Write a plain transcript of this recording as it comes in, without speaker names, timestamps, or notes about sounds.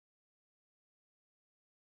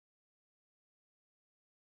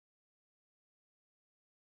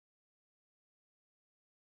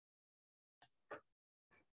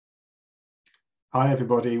Hi,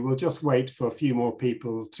 everybody. We'll just wait for a few more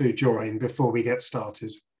people to join before we get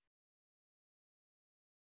started.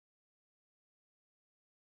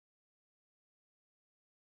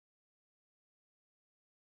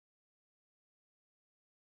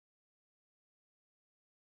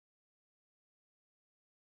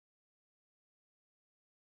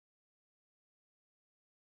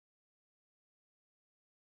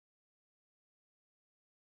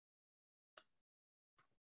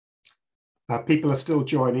 People are still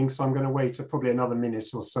joining, so I'm going to wait probably another minute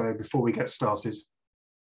or so before we get started.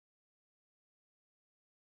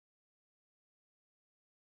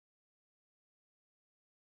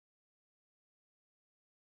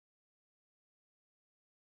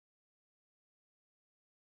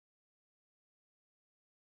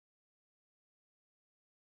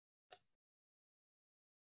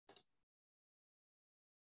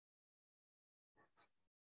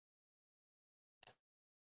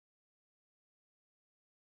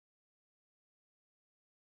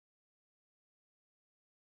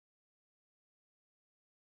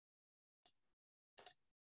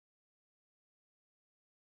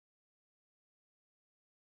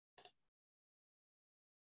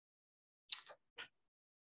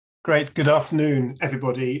 Great. Good afternoon,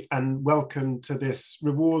 everybody, and welcome to this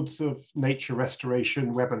Rewards of Nature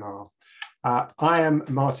Restoration webinar. I am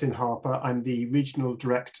Martin Harper. I'm the Regional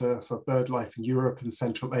Director for BirdLife in Europe and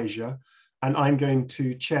Central Asia, and I'm going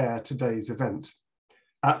to chair today's event.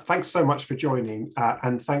 Thanks so much for joining,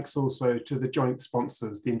 and thanks also to the joint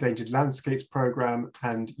sponsors, the Endangered Landscapes Programme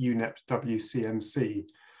and UNEP-WCMC.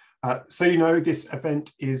 So you know, this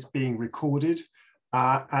event is being recorded.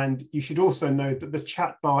 And you should also know that the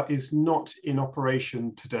chat bar is not in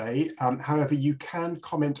operation today. However, you can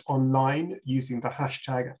comment online using the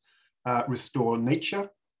hashtag #RestoreNature,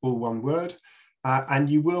 all one word, and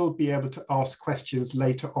you will be able to ask questions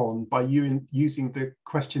later on by using the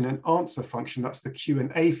question and answer function. That's the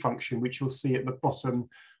Q&A function, which you'll see at the bottom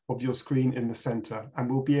of your screen in the center, and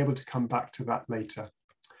we'll be able to come back to that later.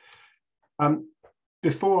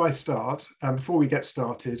 Before we get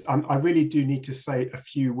started, I really do need to say a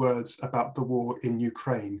few words about the war in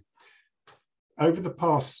Ukraine. Over the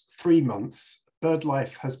past 3 months,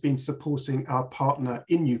 BirdLife has been supporting our partner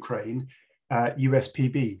in Ukraine,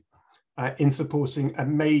 USPB, in supporting a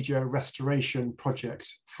major restoration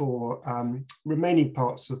project for remaining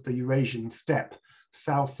parts of the Eurasian steppe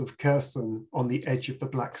south of Kherson on the edge of the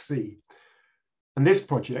Black Sea. And this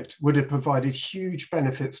project would have provided huge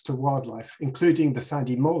benefits to wildlife, including the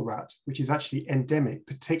sandy mole rat, which is actually endemic,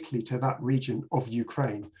 particularly to that region of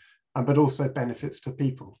Ukraine, but also benefits to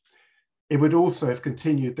people. It would also have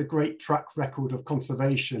continued the great track record of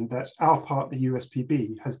conservation that our partner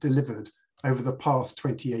USPB has delivered over the past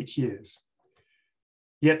 28 years.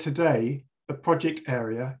 Yet today, the project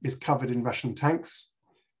area is covered in Russian tanks,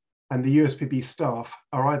 and the USPB staff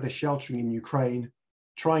are either sheltering in Ukraine,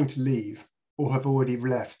 trying to leave, or have already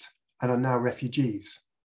left and are now refugees.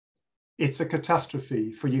 It's a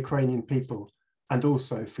catastrophe for Ukrainian people and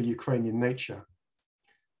also for Ukrainian nature.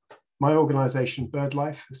 My organisation,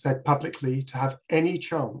 BirdLife, has said publicly to have any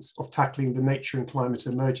chance of tackling the nature and climate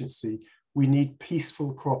emergency, we need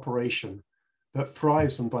peaceful cooperation that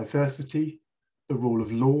thrives on diversity, the rule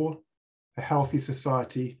of law, a healthy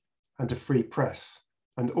society, and a free press.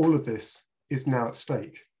 And all of this is now at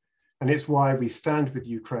stake. And it's why we stand with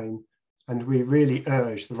Ukraine, and we really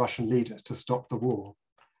urge the Russian leaders to stop the war.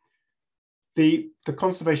 The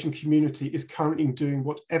conservation community is currently doing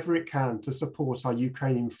whatever it can to support our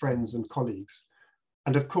Ukrainian friends and colleagues.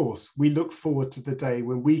 And of course, we look forward to the day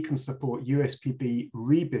when we can support USPB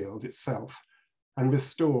rebuild itself and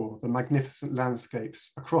restore the magnificent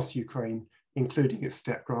landscapes across Ukraine, including its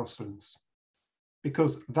steppe grasslands.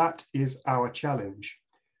 Because that is our challenge.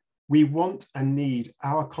 We want and need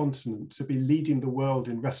our continent to be leading the world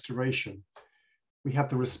in restoration. We have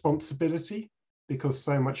the responsibility because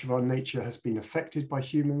so much of our nature has been affected by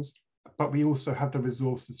humans, but we also have the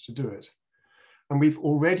resources to do it. And we've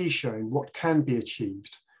already shown what can be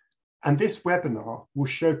achieved. And this webinar will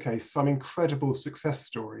showcase some incredible success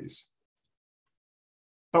stories.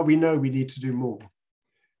 But we know we need to do more.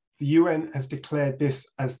 The UN has declared this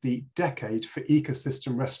as the decade for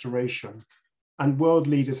ecosystem restoration. And world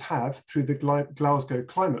leaders have, through the Glasgow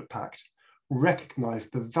Climate Pact,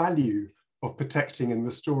 recognized the value of protecting and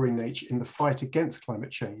restoring nature in the fight against climate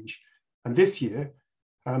change. And this year,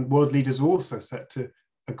 world leaders are also set to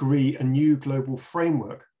agree a new global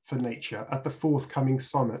framework for nature at the forthcoming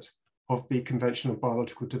summit of the Convention on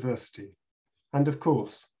Biological Diversity. And of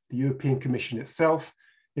course, the European Commission itself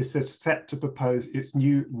is set to propose its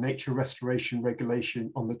new nature restoration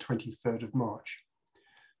regulation on the 23rd of March.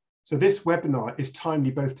 So this webinar is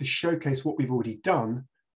timely both to showcase what we've already done,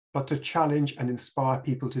 but to challenge and inspire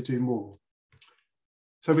people to do more.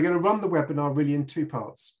 So we're going to run the webinar really in two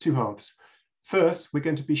halves. First, we're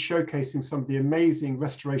going to be showcasing some of the amazing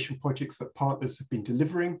restoration projects that partners have been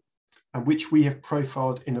delivering and which we have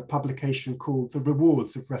profiled in a publication called The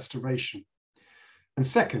Rewards of Restoration. And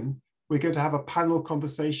second, we're going to have a panel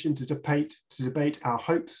conversation to debate our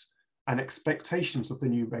hopes and expectations of the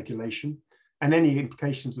new regulation and any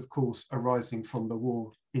implications, of course, arising from the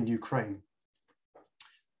war in Ukraine.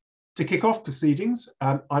 To kick off proceedings,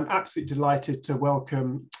 I'm absolutely delighted to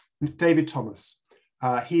welcome David Thomas.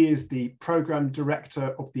 He is the Programme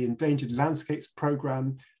Director of the Endangered Landscapes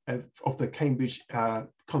Programme of the Cambridge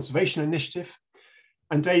Conservation Initiative.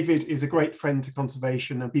 And David is a great friend to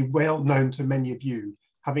conservation and be well known to many of you,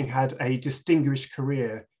 having had a distinguished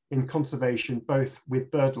career in conservation, both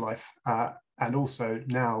with BirdLife and also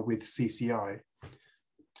now with CCI.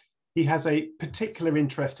 He has a particular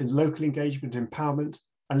interest in local engagement and empowerment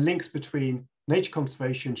and links between nature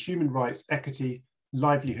conservation, human rights, equity,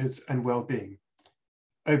 livelihoods, and well-being.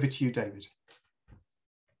 Over to you, David.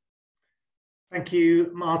 Thank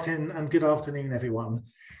you, Martin, and good afternoon, everyone.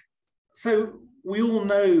 So we all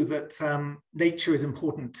know that nature is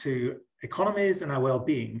important to economies and our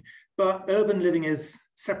well-being, but urban living has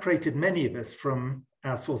separated many of us from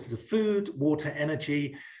our sources of food, water,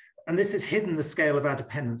 energy, and this has hidden the scale of our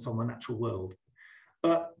dependence on the natural world.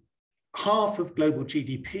 But half of global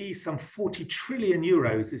GDP, some 40 trillion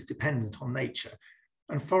euros, is dependent on nature,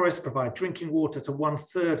 and forests provide drinking water to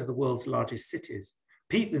 1/3 of the world's largest cities.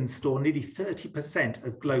 Peatlands store nearly 30%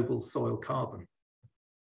 of global soil carbon.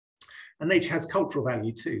 And nature has cultural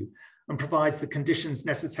value too, and provides the conditions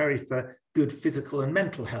necessary for good physical and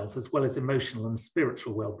mental health, as well as emotional and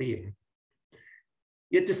spiritual well-being.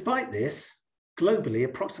 Yet despite this, globally,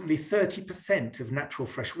 approximately 30% of natural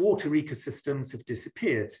freshwater ecosystems have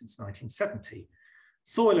disappeared since 1970.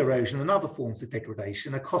 Soil erosion and other forms of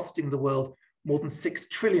degradation are costing the world more than $6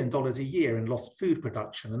 trillion a year in lost food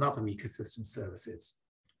production and other ecosystem services.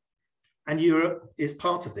 And Europe is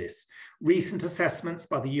part of this. Recent assessments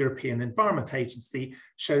by the European Environment Agency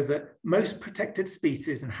show that most protected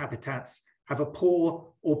species and habitats have a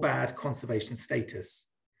poor or bad conservation status.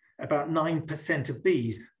 About 9% of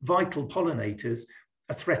bees, vital pollinators,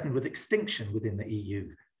 are threatened with extinction within the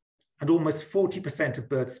EU. And almost 40% of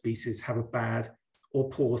bird species have a bad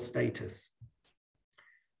or poor status.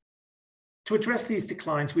 To address these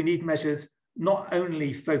declines, we need measures not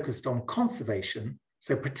only focused on conservation,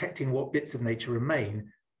 so protecting what bits of nature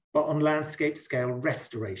remain, but on landscape scale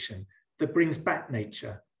restoration that brings back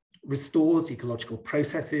nature, restores ecological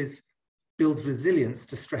processes, builds resilience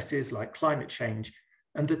to stresses like climate change,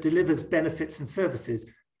 and that delivers benefits and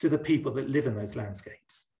services to the people that live in those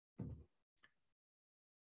landscapes.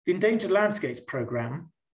 The Endangered Landscapes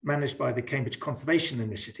Programme, managed by the Cambridge Conservation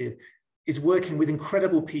Initiative, is working with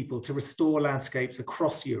incredible people to restore landscapes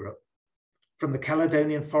across Europe, from the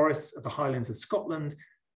Caledonian forests of the Highlands of Scotland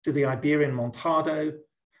to the Iberian Montado,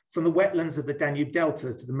 from the wetlands of the Danube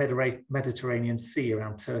Delta to the Mediterranean Sea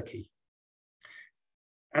around Turkey.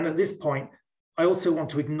 And at this point, I also want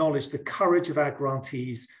to acknowledge the courage of our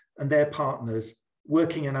grantees and their partners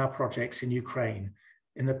working in our projects in Ukraine,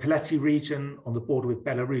 in the Polessi region on the border with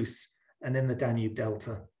Belarus, and in the Danube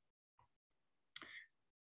Delta.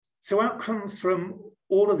 So outcomes from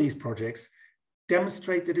all of these projects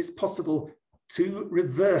demonstrate that it's possible to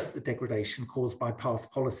reverse the degradation caused by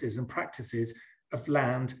past policies and practices of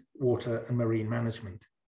land, water, and marine management.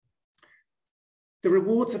 The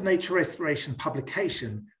Rewards of Nature Restoration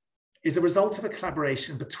publication is a result of a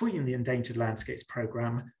collaboration between the Endangered Landscapes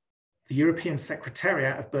Programme, the European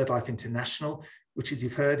Secretariat of BirdLife International, which, as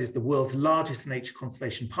you've heard, is the world's largest nature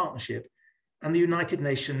conservation partnership, and the United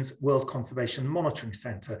Nations World Conservation Monitoring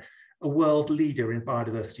Centre, a world leader in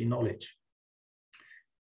biodiversity knowledge.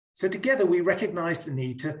 So together we recognise the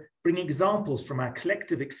need to bring examples from our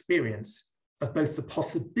collective experience of both the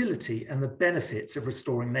possibility and the benefits of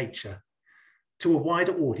restoring nature to a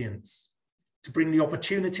wider audience, to bring the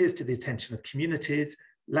opportunities to the attention of communities,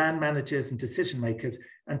 land managers and decision makers,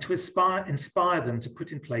 and to inspire them to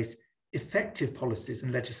put in place effective policies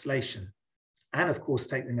and legislation, and of course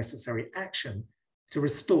take the necessary action to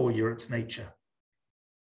restore Europe's nature.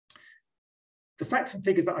 The facts and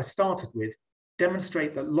figures that I started with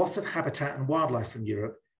demonstrate that loss of habitat and wildlife from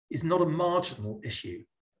Europe is not a marginal issue.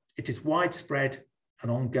 It is widespread and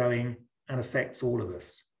ongoing and affects all of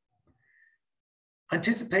us. I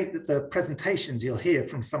anticipate that the presentations you'll hear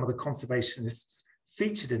from some of the conservationists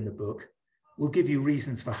featured in the book will give you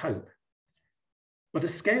reasons for hope. But a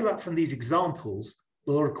scale up from these examples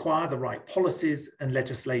will require the right policies and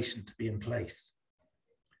legislation to be in place.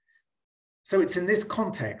 So it's in this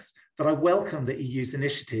context that I welcome the EU's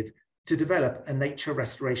initiative to develop a nature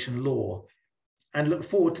restoration law and look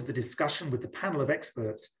forward to the discussion with the panel of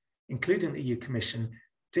experts, including the EU Commission,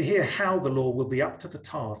 to hear how the law will be up to the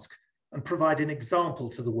task and provide an example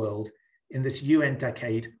to the world in this UN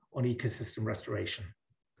decade on ecosystem restoration.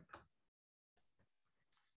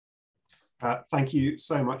 Thank you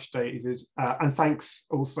so much, David. And thanks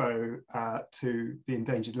also to the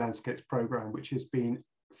Endangered Landscapes Programme, which has been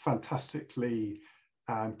fantastically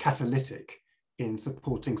catalytic in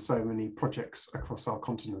supporting so many projects across our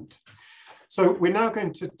continent. So we're now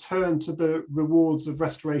going to turn to the rewards of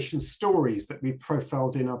restoration stories that we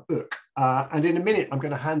profiled in our book. And in a minute, I'm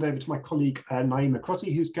going to hand over to my colleague, Naima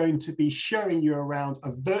Crotty, who's going to be showing you around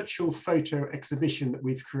a virtual photo exhibition that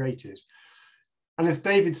we've created. And as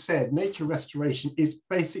David said, nature restoration is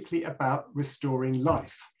basically about restoring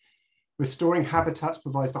life. Restoring habitats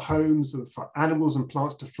provides the homes for animals and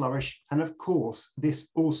plants to flourish. And of course,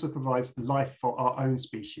 this also provides life for our own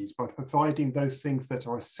species by providing those things that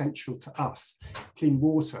are essential to us: clean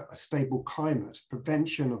water, a stable climate,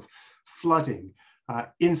 prevention of flooding,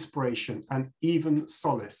 inspiration, and even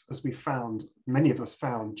solace, as we found, many of us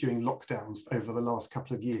found during lockdowns over the last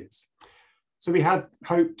couple of years. So we had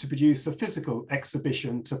hoped to produce a physical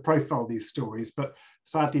exhibition to profile these stories, but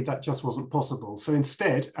sadly that just wasn't possible. So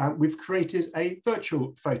instead, we've created a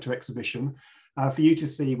virtual photo exhibition for you to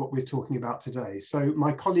see what we're talking about today. So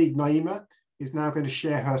my colleague Naima is now going to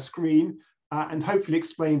share her screen and hopefully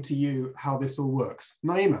explain to you how this all works.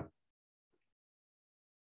 Naima.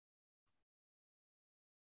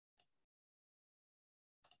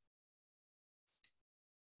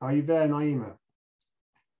 Are you there, Naima?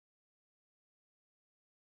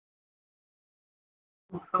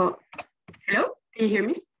 Oh, hello, can you hear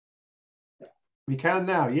me? We can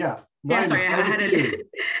now, yeah. Yeah, Naima, sorry,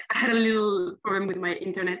 I had a little problem with my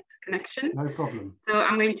internet connection. No problem. So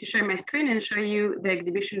I'm going to share my screen and show you the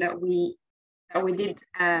exhibition that we did.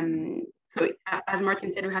 So as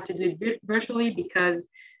Martin said, we have to do it virtually because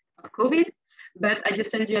of COVID, but I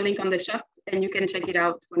just sent you a link on the chat and you can check it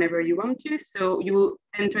out whenever you want to. So you will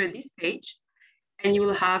enter this page and you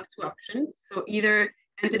will have two options. So either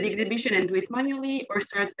enter the exhibition and do it manually or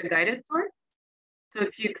start a guided tour. So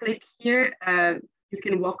if you click here, you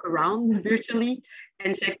can walk around virtually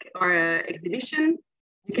and check our exhibition.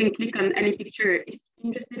 You can click on any picture you're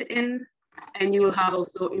interested in, and you will have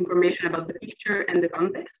also information about the picture and the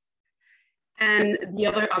context. And the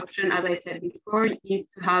other option, as I said before, is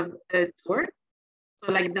to have a tour.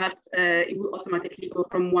 So like that, it will automatically go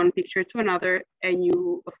from one picture to another, and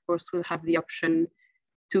you, of course, will have the option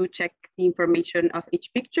to check the information of each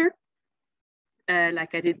picture,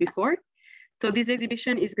 like I did before. So this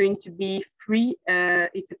exhibition is going to be free.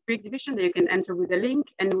 It's a free exhibition that you can enter with a link,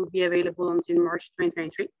 and it will be available until March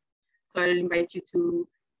 2023. So I'll invite you to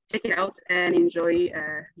check it out and enjoy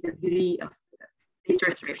the beauty of nature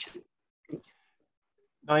restoration. Thank you.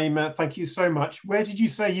 Naima, thank you so much. Where did you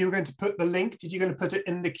say you were going to put the link? Did you going to put it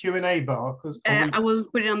in the Q&A bar? I will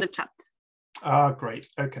put it on the chat. Ah, great.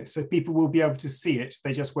 Okay, so people will be able to see it.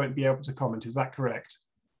 They just won't be able to comment. Is that correct?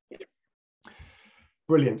 Yes.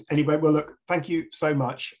 Brilliant. Anyway, well, look, thank you so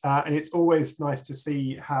much. And it's always nice to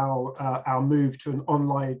see how our move to an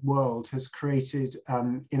online world has created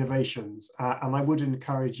innovations. And I would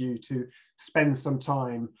encourage you to spend some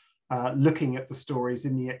time looking at the stories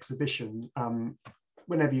in the exhibition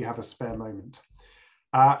whenever you have a spare moment.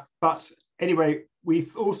 But anyway, we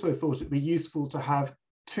also thought it'd be useful to have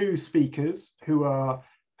two speakers who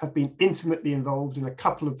have been intimately involved in a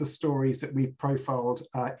couple of the stories that we've profiled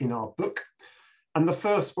in our book. And the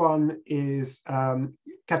first one is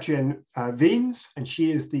Katrien Wiens, and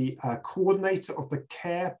she is the coordinator of the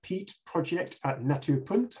Care Peat project at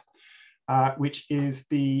Natuurpunt, which is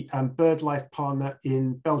the BirdLife partner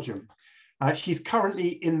in Belgium. She's currently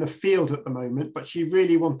in the field at the moment, but she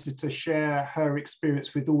really wanted to share her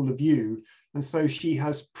experience with all of you. And so she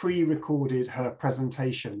has pre-recorded her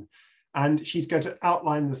presentation. And she's going to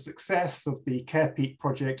outline the success of the Care Peat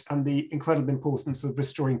project and the incredible importance of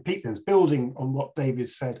restoring peatlands, building on what David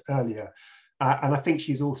said earlier. And I think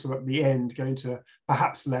she's also at the end going to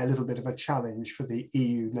perhaps lay a little bit of a challenge for the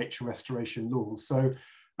EU nature restoration laws. So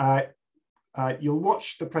you'll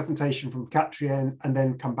watch the presentation from Katrien and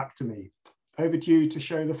then come back to me. Over to you to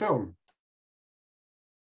show the film.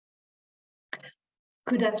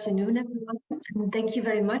 Good afternoon, everyone. And thank you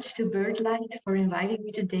very much to BirdLife for inviting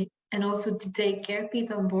me today, and also to take Care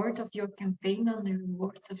Peat on board of your campaign on the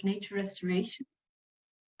rewards of nature restoration.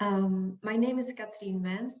 My name is Katrien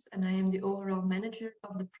Wiens, and I am the overall manager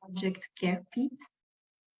of the project Care Peat.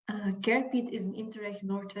 CarePeat is an Interreg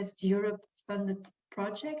Northwest Europe funded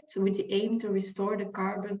project with the aim to restore the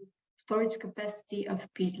carbon storage capacity of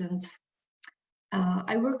peatlands.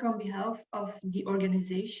 I work on behalf of the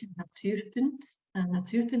organization Natuurpunt.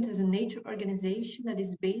 Natuurpunt is a nature organization that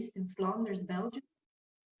is based in Flanders, Belgium,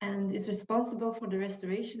 and is responsible for the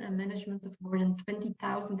restoration and management of more than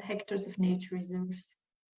 20,000 hectares of nature reserves.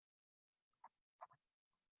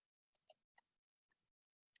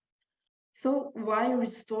 So why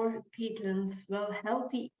restore peatlands? Well,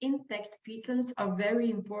 healthy, intact peatlands are very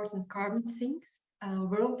important carbon sinks.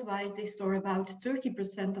 Worldwide, they store about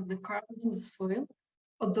 30% of the carbon in the soil,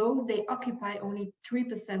 although they occupy only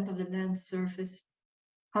 3% of the land surface.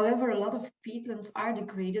 However, a lot of peatlands are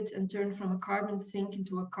degraded and turn from a carbon sink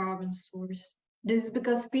into a carbon source. This is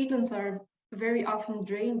because peatlands are very often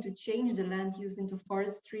drained to change the land used into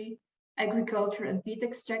forestry, agriculture, and peat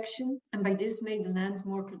extraction, and by this make the land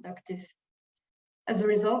more productive. As a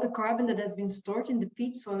result, the carbon that has been stored in the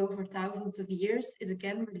peat soil for thousands of years is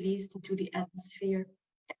again released into the atmosphere.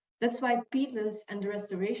 That's why peatlands and the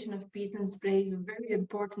restoration of peatlands plays a very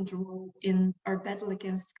important role in our battle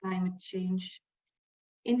against climate change.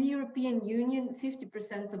 In the European Union,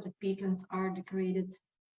 50% of the peatlands are degraded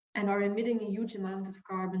and are emitting a huge amount of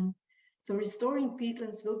carbon. So restoring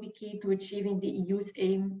peatlands will be key to achieving the EU's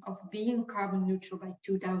aim of being carbon neutral by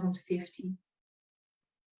 2050.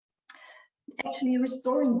 Actually,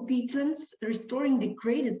 restoring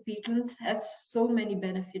degraded peatlands have so many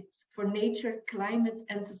benefits for nature, climate,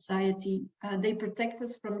 and society. They protect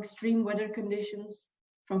us from extreme weather conditions,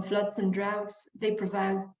 from floods and droughts. They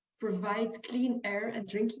provide clean air and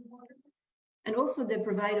drinking water. And also they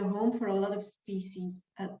provide a home for a lot of species,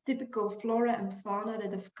 typical flora and fauna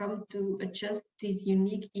that have come to adjust these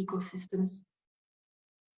unique ecosystems.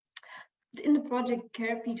 In the project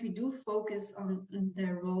CarePeat, we do focus on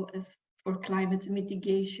their role as for climate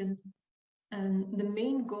mitigation. And the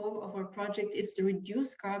main goal of our project is to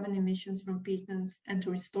reduce carbon emissions from peatlands and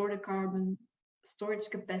to restore the carbon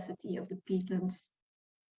storage capacity of the peatlands.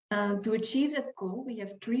 To achieve that goal, we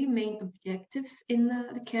have three main objectives in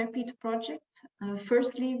the CarePeat project.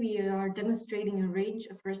 Firstly, we are demonstrating a range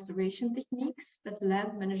of restoration techniques that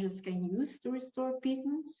land managers can use to restore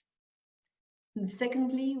peatlands. And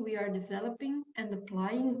secondly, we are developing and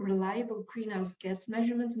applying reliable greenhouse gas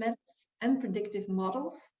measurement methods and predictive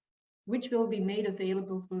models, which will be made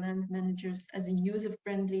available for land managers as a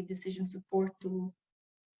user-friendly decision support tool.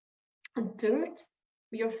 And third,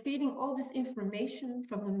 we are feeding all this information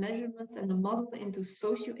from the measurements and the model into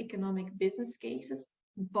socio-economic business cases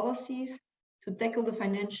and policies to tackle the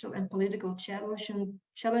financial and political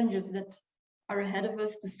challenges that are ahead of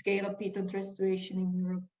us to scale up peatland restoration in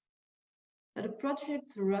Europe. The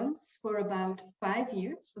project runs for about 5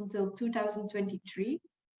 years until 2023,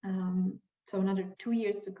 so another 2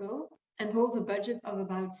 years to go, and holds a budget of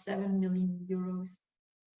about 7 million euros.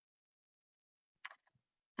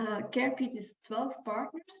 CarePeat is 12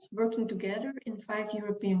 partners working together in 5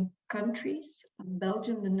 European countries,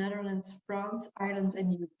 Belgium, the Netherlands, France, Ireland,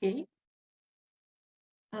 and UK.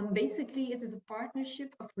 Basically, it is a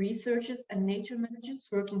partnership of researchers and nature managers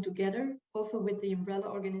working together, also with the umbrella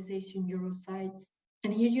organization Eurosites.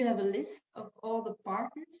 And here you have a list of all the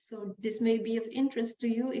partners. So this may be of interest to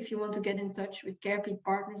you if you want to get in touch with CarePeat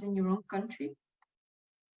partners in your own country.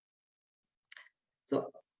 So,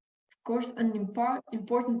 of course, an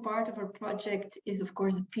important part of our project is, of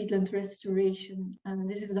course, the peatland restoration. And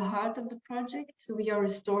this is the heart of the project. So we are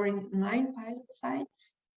restoring 9 pilot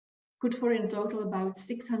sites, good for in total about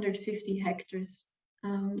 650 hectares.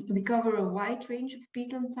 We cover a wide range of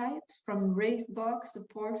peatland types, from raised bogs to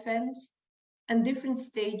poor fence, and different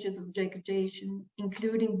stages of degradation,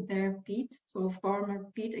 including bare peat, so a former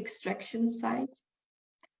peat extraction site.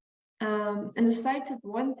 And the sites have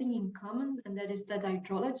one thing in common, and that is that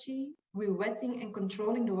hydrology, rewetting and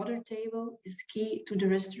controlling the water table is key to the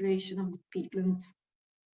restoration of the peatlands.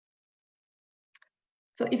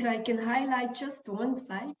 So if I can highlight just one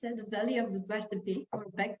site, the valley of the Zwarte Beek, or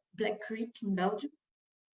Black Creek in Belgium.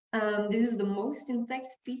 This is the most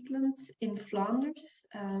intact peatland in Flanders,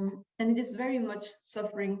 and it is very much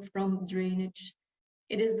suffering from drainage.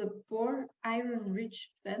 It is a poor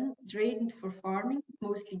iron-rich fen drained for farming,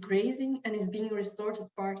 mostly grazing, and is being restored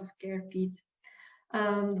as part of CarePeat.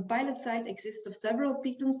 The pilot site exists of several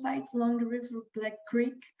peatland sites along the river Black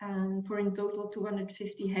Creek, for in total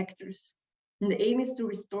 250 hectares. And the aim is to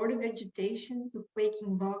restore the vegetation to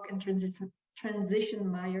quaking bog and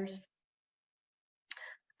transition mires.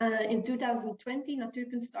 In 2020,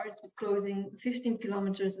 Natuurpunt started with closing 15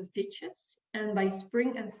 kilometers of ditches, and by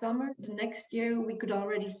spring and summer the next year we could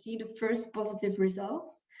already see the first positive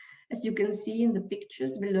results, as you can see in the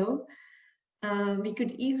pictures below. We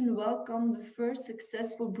could even welcome the first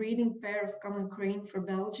successful breeding pair of common crane for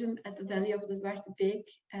Belgium at the Valley of the Zwarte Beek,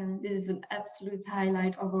 and this is an absolute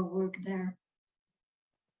highlight of our work there.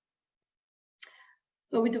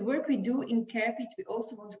 So with the work we do in Carepeat, we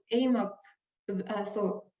also want to aim up, we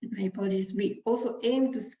also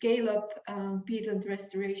aim to scale up peatland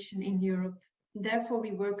restoration in Europe. Therefore,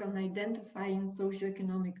 we work on identifying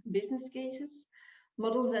socioeconomic business cases.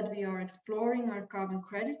 Models that we are exploring are carbon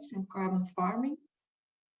credits and carbon farming.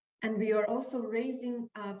 And we are also raising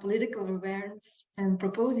political awareness and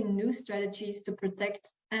proposing new strategies to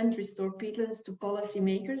protect and restore peatlands to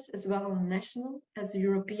policymakers, as well on national as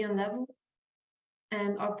European level.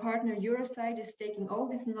 And our partner Euroside is taking all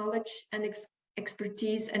this knowledge and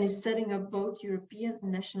expertise and is setting up both European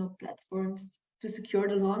and national platforms to secure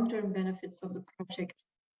the long-term benefits of the project.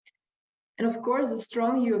 And of course, a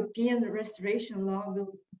strong European restoration law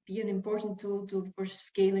will be an important tool for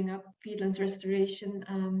scaling up peatlands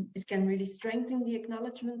restoration. It can really strengthen the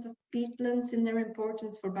acknowledgement of peatlands in their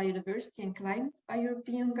importance for biodiversity and climate by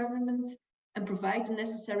European governments and provide the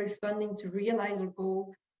necessary funding to realize our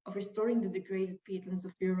goal of restoring the degraded peatlands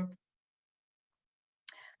of Europe.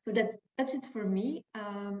 So that's it for me.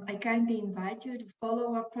 I kindly invite you to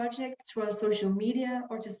follow our project through our social media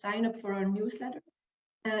or to sign up for our newsletter.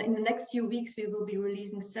 In the next few weeks, we will be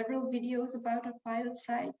releasing several videos about our pilot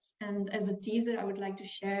sites. And as a teaser, I would like to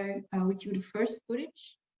share with you the first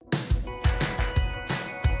footage.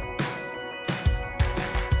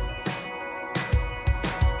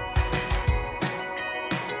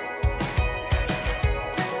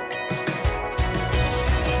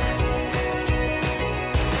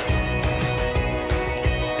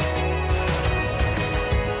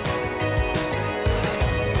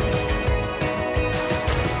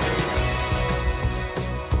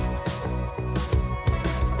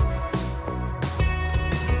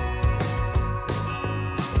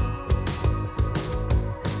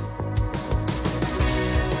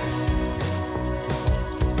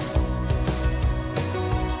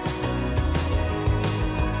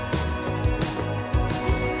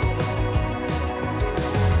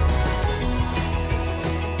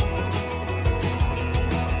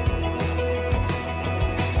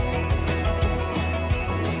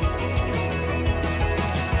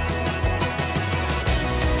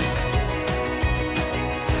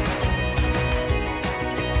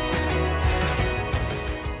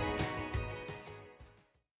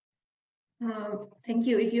 Thank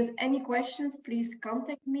you. If you have any questions, please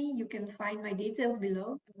contact me. You can find my details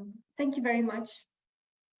below. Thank you very much.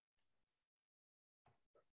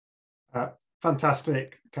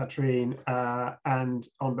 Fantastic, Katrien. And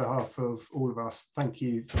on behalf of all of us, thank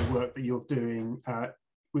you for the work that you're doing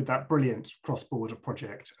with that brilliant cross-border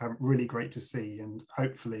project. Really great to see, and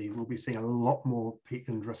hopefully we'll be seeing a lot more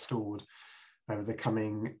peatland restored over the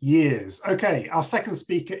coming years. Okay, our second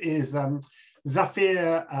speaker is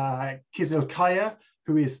Zafir Kizilkaya,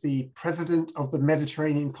 who is the president of the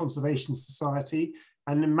Mediterranean Conservation Society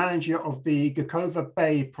and the manager of the Gokova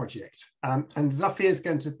Bay project. And Zafir is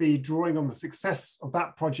going to be drawing on the success of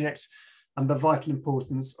that project and the vital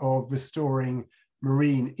importance of restoring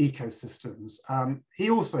marine ecosystems.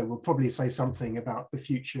 He also will probably say something about the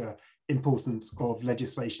future importance of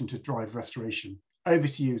legislation to drive restoration. Over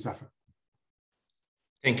to you, Zafir.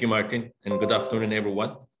 Thank you, Martin, and good afternoon,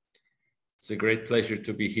 everyone. It's a great pleasure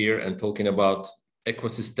to be here and talking about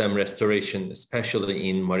ecosystem restoration, especially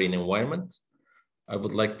in marine environment. I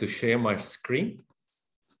would like to share my screen.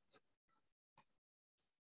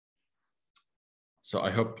 So I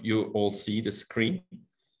hope you all see the screen.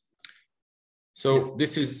 So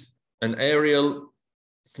this is an aerial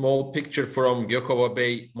small picture from Gokova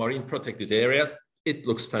Bay marine protected areas. It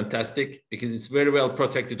looks fantastic because it's very well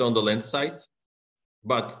protected on the land side,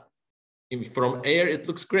 but from air, it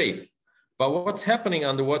looks great. But what's happening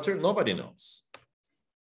underwater, nobody knows.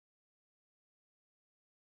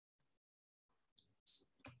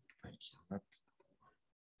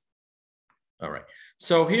 All right,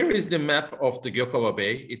 so here is the map of the Gokova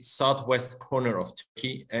Bay. It's southwest corner of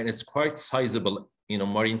Turkey, and it's quite sizable,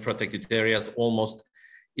 marine protected areas, almost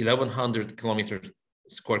 1,100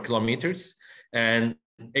 square kilometers, and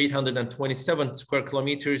 827 square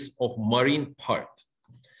kilometers of marine part.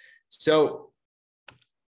 So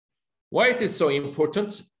why it is so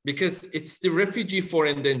important? Because it's the refuge for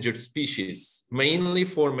endangered species, mainly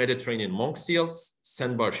for Mediterranean monk seals,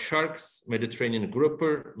 sandbar sharks, Mediterranean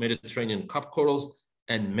grouper, Mediterranean cup corals,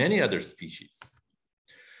 and many other species.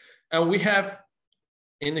 And we have,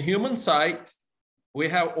 in the human side, we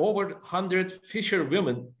have over 100 fisher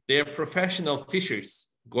women. They are professional fishers,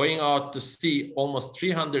 going out to sea almost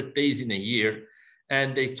 300 days in a year,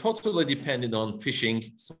 and they totally depended on fishing,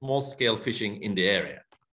 small-scale fishing in the area.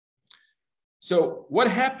 So what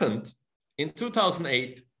happened? In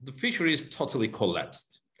 2008, the fisheries totally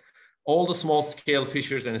collapsed. All the small-scale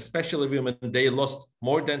fishers, and especially women, they lost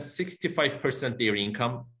more than 65% their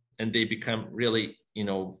income, and they become really,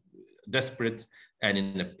 desperate and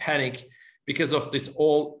in a panic because of this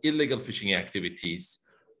all illegal fishing activities,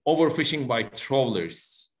 overfishing by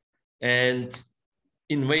trawlers, and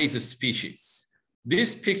invasive species.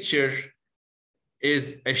 This picture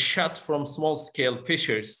is a shot from small-scale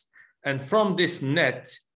fishers, and from this net,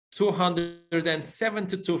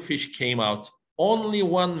 272 fish came out. Only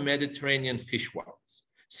one Mediterranean fish was.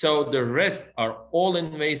 So the rest are all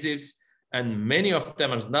invasives, and many of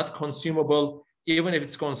them are not consumable. Even if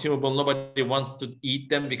it's consumable, nobody wants to eat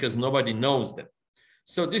them because nobody knows them.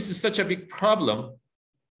 So this is such a big problem.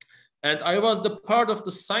 And I was the part of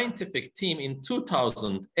the scientific team in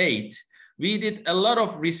 2008. We did a lot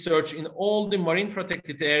of research in all the marine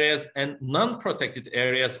protected areas and non-protected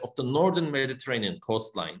areas of the northern Mediterranean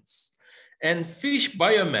coastlines. And fish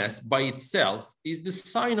biomass by itself is the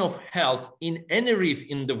sign of health in any reef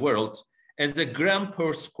in the world as a gram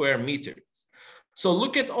per square meter. So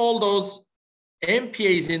look at all those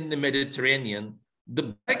MPAs in the Mediterranean.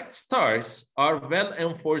 The black stars are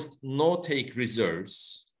well-enforced no-take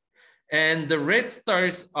reserves. And the red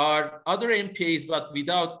stars are other MPAs, but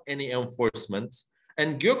without any enforcement.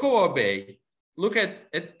 And Gökova Bay, look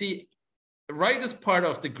at the rightest part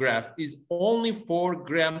of the graph is only 4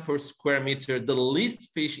 grams per square meter, the least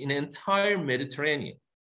fish in the entire Mediterranean.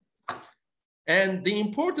 And the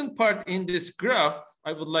important part in this graph,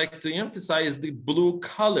 I would like to emphasize the blue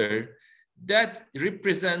color that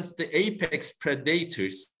represents the apex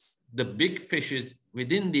predators, the big fishes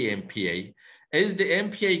within the MPA. As the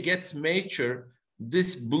MPA gets mature,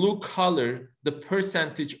 this blue color, the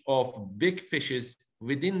percentage of big fishes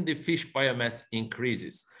within the fish biomass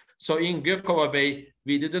increases. So in Gökova Bay,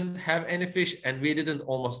 we didn't have any fish and we didn't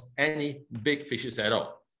almost any big fishes at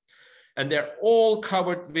all. And they're all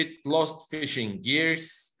covered with lost fishing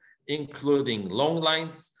gears, including long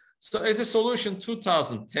lines. So as a solution,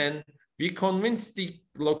 2010, we convinced the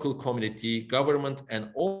local community, government,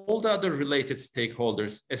 and all the other related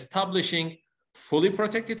stakeholders establishing fully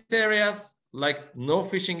protected areas, like no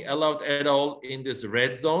fishing allowed at all in these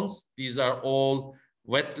red zones. These are all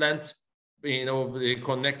wetland,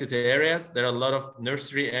 connected areas. There are a lot of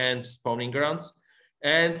nursery and spawning grounds.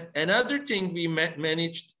 And another thing we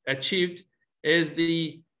achieved is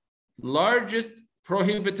the largest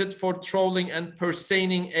prohibited for trawling and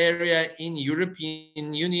purseinin area in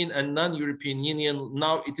European Union and non-European Union.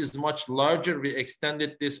 Now it is much larger. We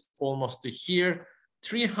extended this almost to here,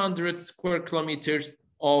 300 square kilometers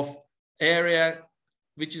of area,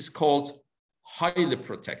 which is called highly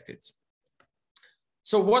protected.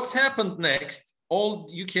 So what's happened next?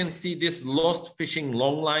 You can see this lost fishing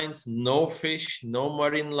long lines, no fish, no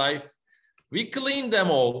marine life. We cleaned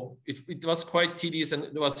them all. It was quite tedious and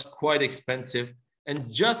it was quite expensive.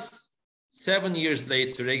 And just 7 years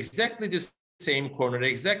later, exactly the same corner,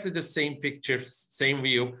 exactly the same picture, same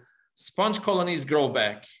view, sponge colonies grow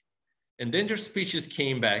back. Endangered species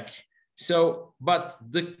came back. So, but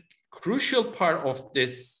the crucial part of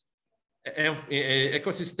this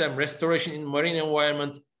ecosystem restoration in marine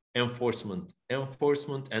environment, enforcement.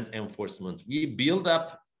 We build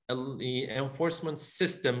up an enforcement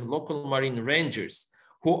system, local marine rangers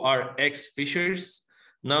who are ex-fishers.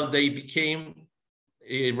 Now they became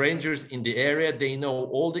rangers in the area. They know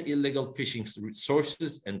all the illegal fishing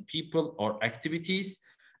sources and people or activities,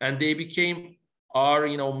 and they became our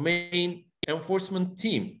main enforcement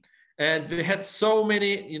team. And we had so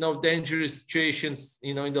many dangerous situations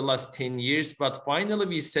in the last 10 years, but finally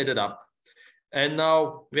we set it up. And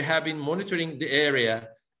now we have been monitoring the area,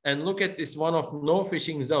 and look at this one of no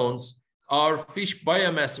fishing zones. Our fish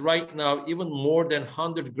biomass right now, even more than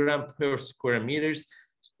 100 grams per square meter.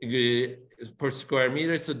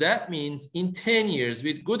 So that means in 10 years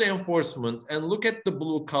with good enforcement, and look at the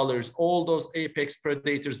blue colors, all those apex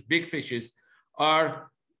predators, big fishes are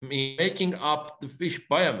making up the fish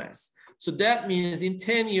biomass. So that means in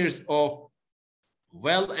 10 years of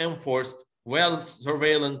well-enforced,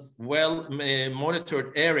 well-surveillance,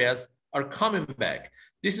 well-monitored areas are coming back.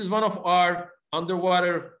 This is one of our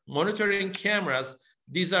underwater monitoring cameras.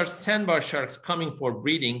 These are sandbar sharks coming for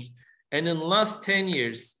breeding. And in the last 10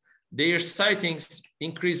 years, their sightings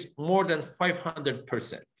increased more than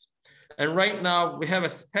 500%. And right now we have a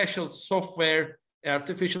special software,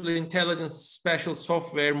 artificial intelligence special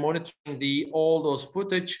software monitoring all those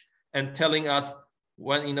footage and telling us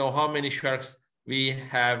when how many sharks we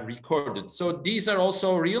have recorded. So these are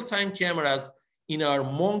also real-time cameras in our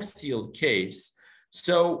monk seal caves.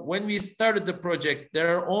 So when we started the project,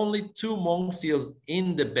 there are only 2 monk seals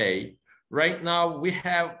in the bay. Right now, we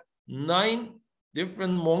have 9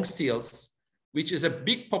 different monk seals, which is a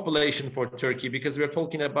big population for Turkey because we're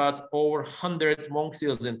talking about over 100 monk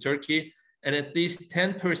seals in Turkey and at least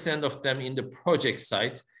 10% of them in the project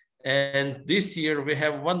site. And this year we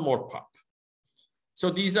have 1 more pop. So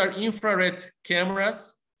these are infrared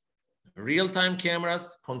cameras, real-time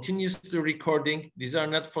cameras, continuously recording. These are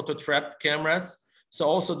not photo trap cameras. So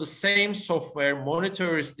also the same software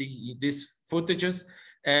monitors these footages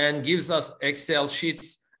and gives us Excel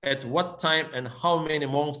sheets at what time and how many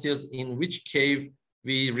monk seals in which cave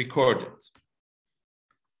we recorded.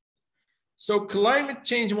 So climate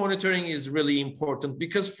change monitoring is really important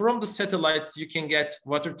because from the satellites, you can get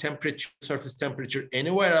water temperature, surface temperature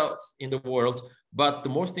anywhere else in the world, but the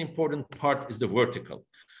most important part is the vertical.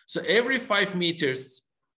 So every 5 meters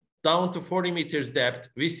down to 40 meters depth,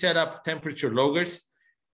 we set up temperature loggers.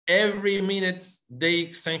 Every minute, they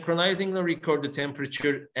synchronizingly record the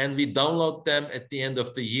temperature and we download them at the end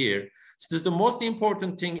of the year. So the most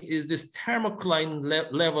important thing is this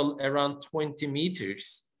thermocline level around 20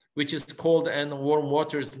 meters, which is cold and warm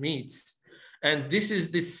waters meets. And this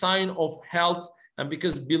is the sign of health. And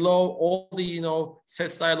because below all the,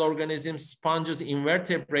 sessile organisms, sponges,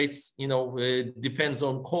 invertebrates, depends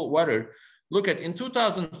on cold water. Look at in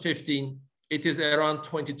 2015, it is around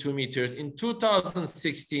 22 meters. In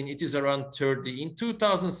 2016, it is around 30. In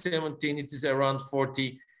 2017, it is around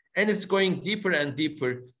 40. And it's going deeper and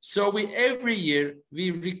deeper. So every year,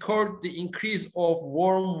 we record the increase of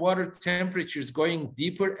warm water temperatures going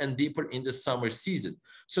deeper and deeper in the summer season.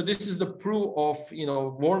 So this is the proof of,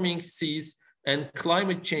 warming seas and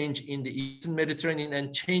climate change in the Eastern Mediterranean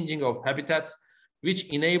and changing of habitats, which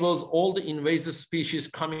enables all the invasive species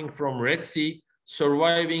coming from Red Sea,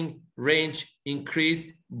 surviving range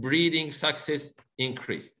increased, breeding success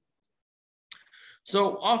increased.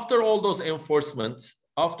 So after all those enforcements,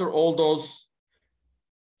 after all those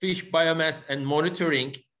fish biomass and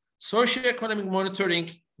monitoring, socioeconomic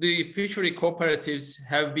monitoring, the fishery cooperatives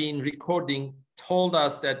have been recording, told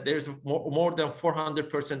us that there's more than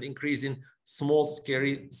 400% increase in small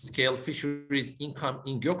scale fisheries income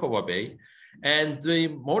in Gökova Bay. And the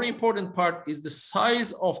more important part is the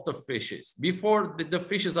size of the fishes. Before the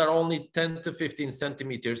fishes are only 10 to 15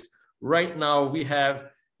 centimeters. Right now we have,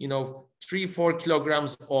 3-4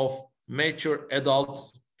 kilograms of mature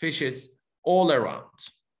adult fishes all around.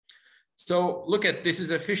 So look at, this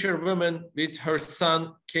is a fisherwoman with her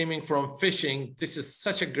son coming from fishing. This is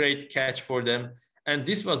such a great catch for them. And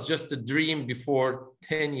this was just a dream before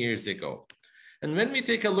 10 years ago. And when we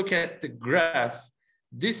take a look at the graph,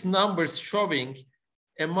 this number is showing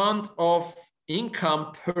amount of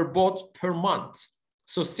income per boat per month.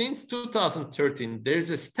 So since 2013, there's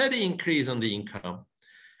a steady increase on the income.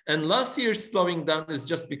 And last year's slowing down is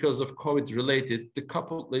just because of COVID related.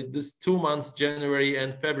 This 2 months, January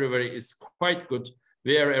and February is quite good.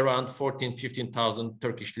 We are around 15,000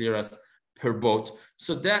 Turkish liras per boat.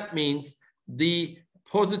 So that means the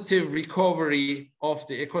positive recovery of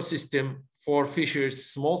the ecosystem for fishers,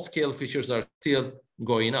 small scale fishers are still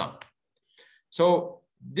going up. So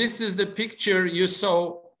this is the picture you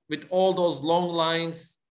saw with all those long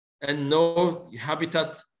lines and no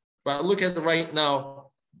habitat. But look at it right now.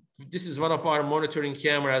 This is one of our monitoring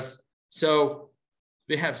cameras. So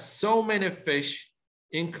we have so many fish,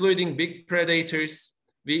 including big predators.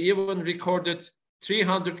 We even recorded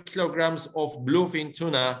 300 kilograms of bluefin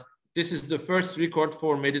tuna. This is the first record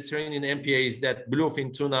for Mediterranean MPAs that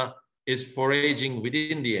bluefin tuna is foraging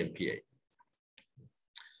within the MPA.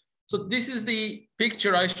 So this is the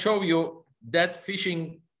picture I show you, that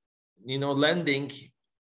fishing, landing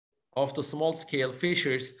of the small scale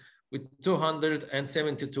fishers with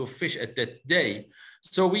 272 fish at that day.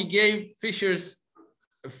 So we gave fishers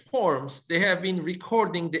forms. They have been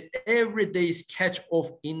recording the everyday's catch of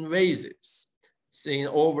invasives in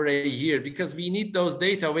over a year, because we need those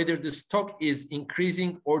data, whether the stock is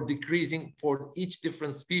increasing or decreasing for each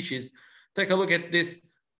different species. Take a look at this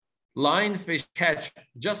lionfish catch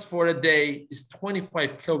just for a day is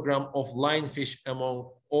 25 kilograms of lionfish among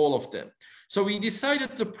all of them. So we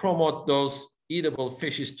decided to promote those eatable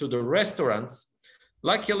fishes to the restaurants.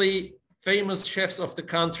 Luckily, famous chefs of the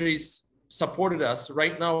countries supported us.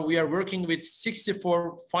 Right now, we are working with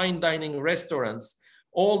 64 fine dining restaurants.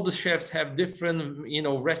 All the chefs have different,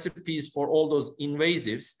 recipes for all those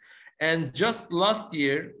invasives. And just last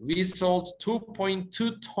year, we sold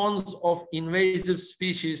 2.2 tons of invasive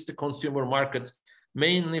species to consumer markets,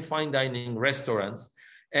 mainly fine dining restaurants.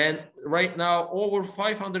 And right now, over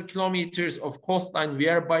 500 kilometers of coastline, we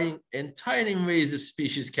are buying entire invasive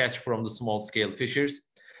species catch from the small scale fishers.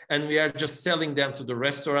 And we are just selling them to the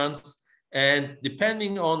restaurants. And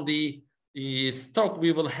depending on the stock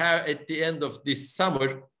we will have at the end of this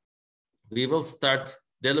summer, we will start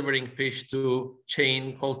delivering fish to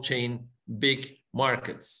cold chain, big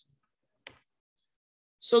markets.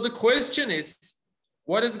 So the question is,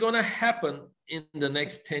 what is going to happen in the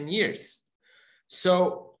next 10 years?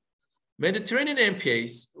 So Mediterranean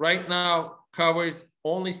MPAs right now covers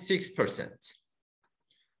only 6%.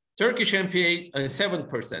 Turkish MPA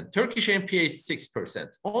 7%. Turkish MPA is 6%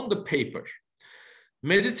 on the paper.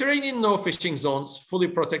 Mediterranean no fishing zones, fully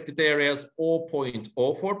protected areas,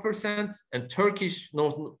 0.04%, and Turkish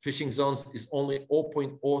no fishing zones is only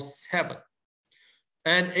 0.07%.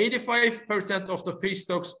 And 85% of the fish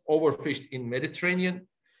stocks overfished in Mediterranean.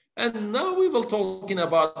 And now we will talking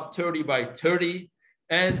about 30 by 30.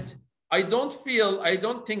 And I don't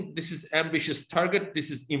think this is ambitious target. This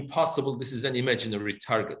is impossible. This is an imaginary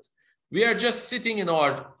target. We are just sitting in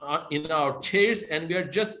our chairs and we are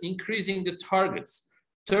just increasing the targets.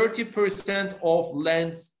 30% of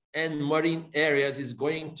lands and marine areas is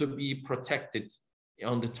going to be protected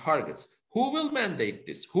on the targets. Who will mandate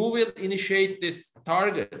this? Who will initiate these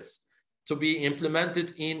targets to be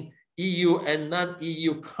implemented in EU and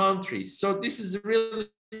non-EU countries? So this is really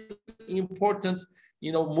important,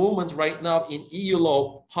 movement right now in EU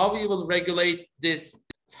law, how we will regulate these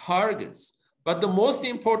targets. But the most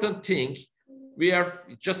important thing, we are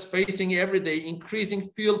just facing every day increasing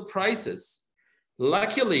fuel prices.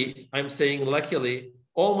 Luckily, I'm saying luckily,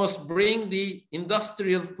 almost bring the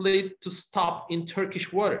industrial fleet to stop in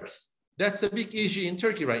Turkish waters. That's a big issue in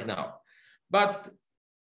Turkey right now. But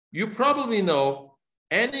you probably know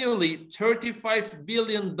annually $35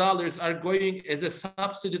 billion are going as a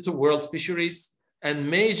subsidy to world fisheries, and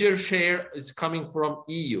major share is coming from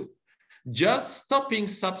EU. Just stopping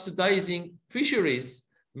subsidizing fisheries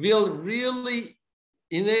will really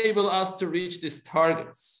enable us to reach these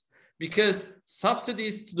targets, because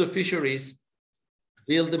subsidies to the fisheries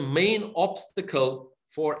will be the main obstacle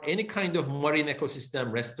for any kind of marine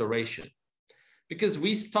ecosystem restoration. Because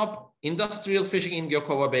we stop industrial fishing in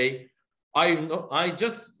Gökova Bay. I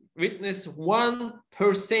just witnessed one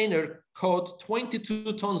purseiner caught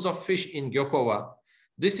 22 tons of fish in Gökova.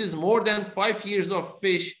 This is more than 5 years of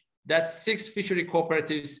fish that 6 fishery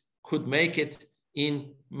cooperatives could make it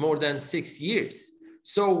in more than 6 years.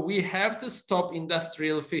 So we have to stop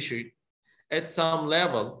industrial fishing at some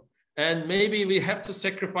level. And maybe we have to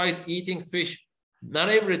sacrifice eating fish, not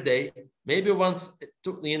every day, maybe once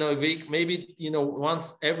a week, maybe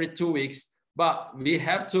once every 2 weeks, but we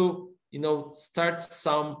have to start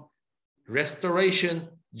some restoration,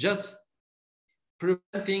 just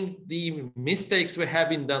preventing the mistakes we have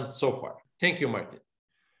been done so far. Thank you, Martin.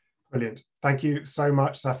 Brilliant. Thank you so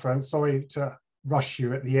much, Safran. Sorry to rush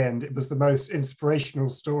you at the end. It was the most inspirational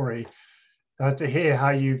story to hear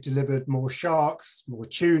how you've delivered more sharks, more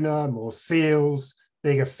tuna, more seals,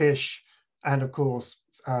 bigger fish, and of course,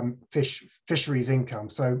 fisheries income.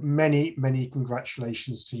 So many, many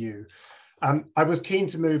congratulations to you. I was keen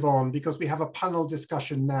to move on because we have a panel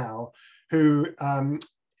discussion now who,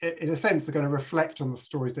 in a sense, are going to reflect on the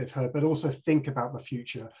stories they've heard, but also think about the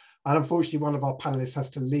future. And unfortunately, one of our panelists has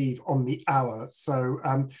to leave on the hour. So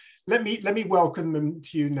let me welcome them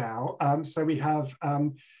to you now. So we have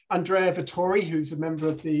Andrea Vittori, who's a member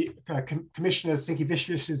of the Commissioner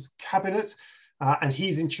Sinkevicius's cabinet, and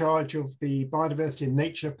he's in charge of the biodiversity and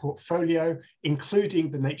nature portfolio, including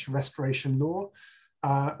the nature restoration law.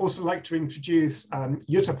 Also like to introduce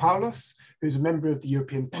Jutta Paulus, who's a member of the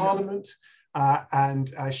European Parliament,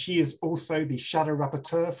 and she is also the shadow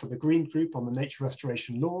rapporteur for the Green Group on the nature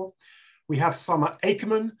restoration law. We have Summer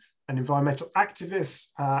Akerman, an environmental activist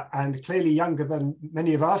and clearly younger than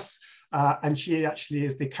many of us, and she actually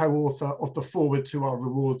is the co-author of the foreword to our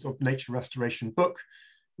Rewards of Nature Restoration book.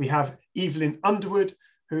 We have Evelyn Underwood,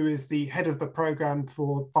 who is the head of the program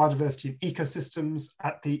for biodiversity and ecosystems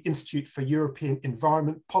at the Institute for European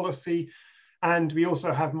Environment Policy. And we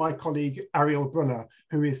also have my colleague, Ariel Brunner,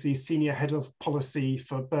 who is the senior head of policy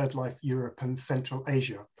for BirdLife Europe and Central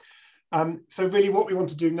Asia. So really what we want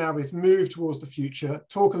to do now is move towards the future,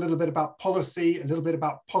 talk a little bit about policy, a little bit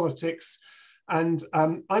about politics. And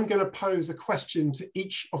I'm going to pose a question to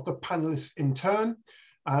each of the panelists in turn.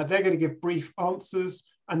 They're going to give brief answers,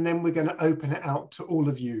 and then we're going to open it out to all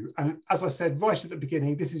of you. And as I said right at the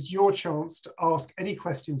beginning, this is your chance to ask any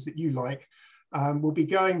questions that you like. We'll be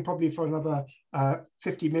going probably for another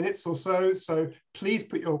 50 minutes or so. So please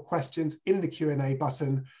put your questions in the Q&A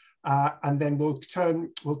button. and then we'll turn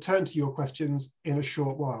to your questions in a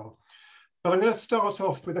short while. But I'm going to start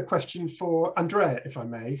off with a question for Andrea, if I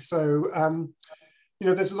may. So, you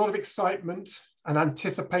know, there's a lot of excitement and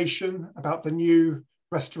anticipation about the new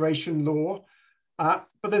restoration law, but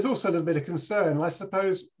there's also a little bit of concern. And I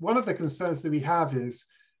suppose one of the concerns that we have is,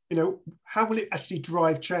 you know, how will it actually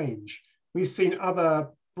drive change? We've seen other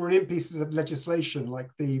brilliant pieces of legislation like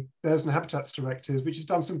the Birds and Habitats Directives, which have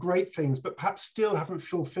done some great things, but perhaps still haven't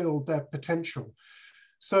fulfilled their potential.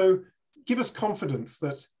 So give us confidence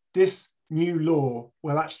that this new law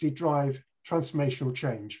will actually drive transformational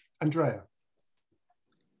change. Andrea.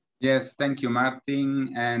 Yes, thank you,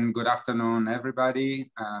 Martin, and good afternoon,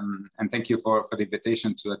 everybody. And thank you for the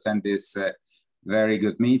invitation to attend this very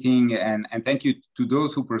good meeting. And thank you to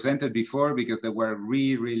those who presented before, because they were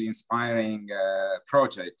really inspiring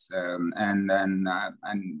projects. And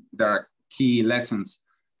there are key lessons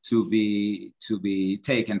to be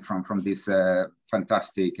taken from this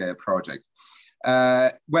fantastic project.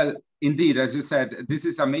 Well, indeed, as you said, this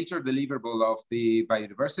is a major deliverable of the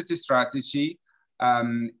biodiversity strategy.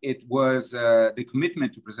 It was the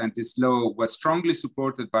commitment to present this law was strongly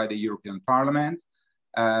supported by the European Parliament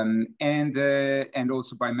and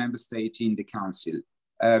also by member states in the Council.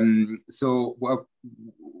 So, well,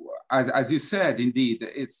 as you said, indeed,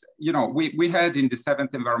 it's, you know, we had in the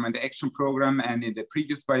 7th Environment Action Programme and in the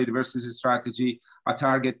previous biodiversity strategy a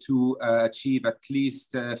target to achieve at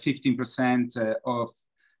least 15% of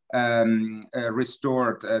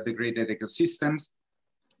restored degraded ecosystems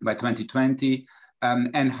by 2020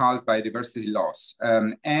 and halt biodiversity loss.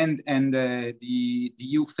 And the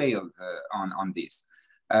EU failed on this.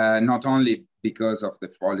 Not only because of the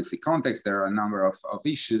policy context, there are a number of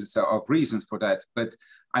issues, of reasons for that. But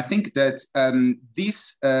I think that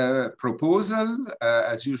this proposal,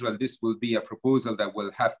 as usual, this will be a proposal that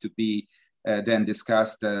will have to be then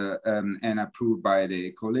discussed and approved by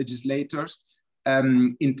the co-legislators,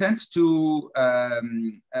 intends to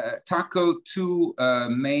tackle two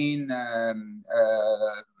main,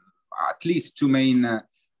 at least two main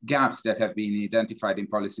gaps that have been identified in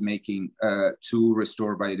policymaking to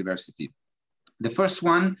restore biodiversity. The first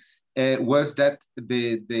one was that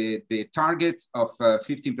the target of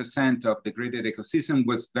 15% of degraded ecosystem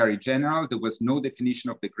was very general. There was no definition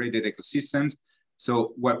of degraded ecosystems.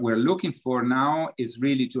 So what we're looking for now is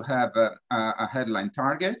really to have a headline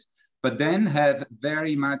target, but then have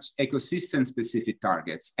very much ecosystem specific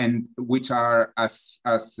targets, and which are as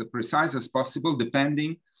precise as possible,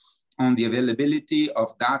 depending on the availability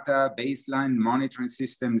of data, baseline monitoring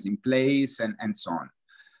systems in place, and so on.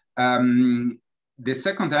 The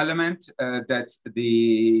second element that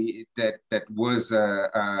was,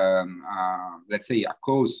 let's say, a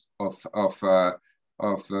cause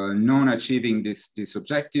of non-achieving this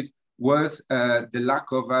objective was the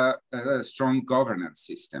lack of a strong governance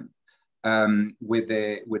system. With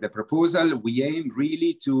the proposal, we aim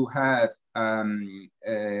really to have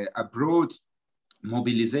a broad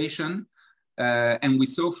mobilization, and we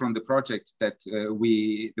saw from the project that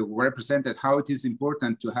we represented how it is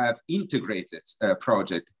important to have integrated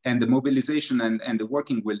project, and the mobilization and the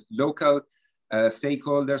working with local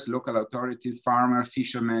stakeholders, local authorities, farmers,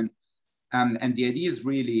 fishermen, and the idea is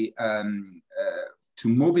really to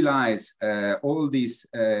mobilize all these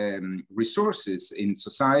resources in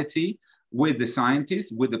society with the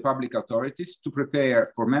scientists, with the public authorities, to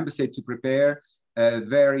prepare, for member states to prepare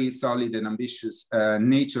very solid and ambitious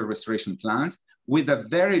nature restoration plans with a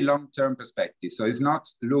very long-term perspective. So it's not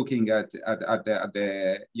looking at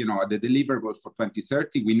the you know, at the deliverable for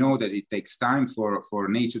 2030. We know that it takes time for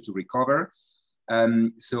nature to recover.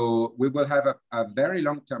 So we will have a very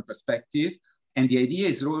long-term perspective. And the idea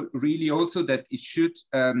is really also that it should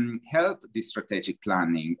help the strategic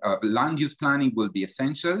planning. Land use planning will be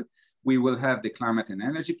essential. We will have the climate and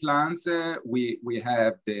energy plans. We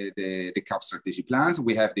have the CAP strategy plans.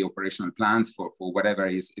 We have the operational plans for whatever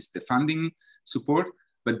is the funding support.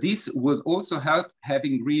 But this will also help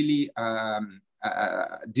having really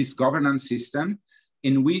this governance system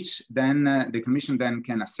in which then the Commission then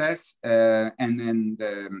can assess and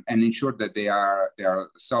ensure that they are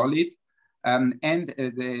solid. And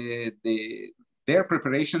their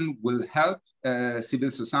preparation will help civil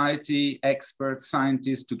society, experts,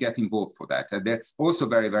 scientists to get involved for that. And that's also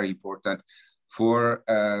very, very important for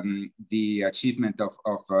the achievement of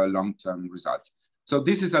long-term results. So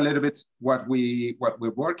this is a little bit what we're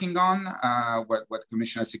working on, what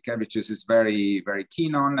Commissioner Sikevicius is very, very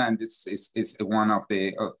keen on, and this is one of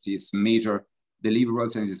his major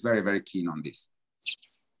deliverables, and is very, very keen on this.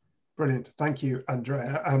 Brilliant. Thank you,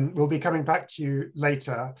 Andrea. We'll be coming back to you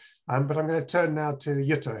later, but I'm going to turn now to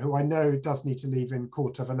Jutta, who I know does need to leave in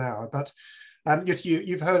quarter of an hour. But Jutta,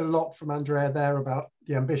 you've heard a lot from Andrea there about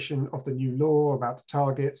the ambition of the new law, about the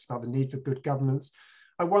targets, about the need for good governance.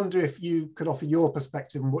 I wonder if you could offer your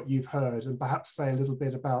perspective on what you've heard and perhaps say a little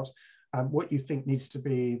bit about what you think needs to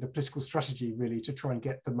be the political strategy really to try and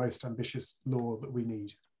get the most ambitious law that we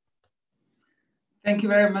need. Thank you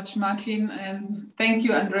very much, Martin. And thank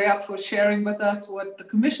you, Andrea, for sharing with us what the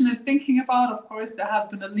Commission is thinking about. Of course, there has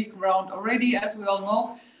been a leak round already, as we all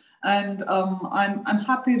know. And I'm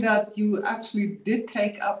happy that you actually did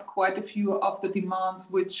take up quite a few of the demands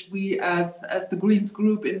which we as the Greens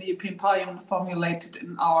group in the European Parliament formulated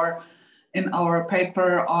in our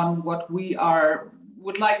paper on what we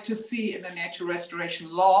would like to see in a nature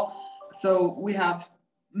restoration law. So we have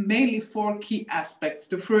mainly 4 key aspects.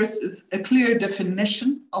 The first is a clear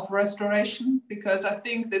definition of restoration, because I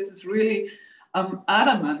think this is really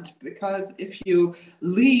adamant, because if you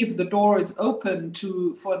leave the doors open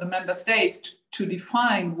for the member states to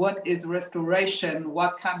define what is restoration,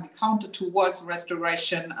 what can be counted towards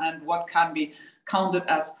restoration, and what can be counted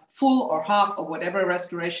as full or half or whatever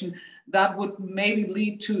restoration, that would maybe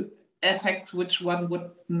lead to effects which one would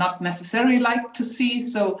not necessarily like to see.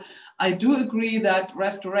 So I do agree that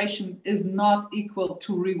restoration is not equal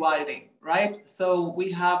to rewilding, right? So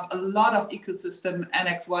we have a lot of ecosystem,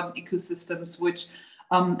 Annex 1 ecosystems, which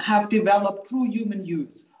have developed through human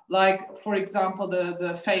use. Like, for example,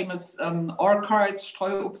 the famous orchards,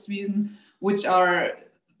 Streuobstwiesen, which are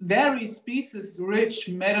very species-rich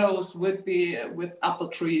meadows with apple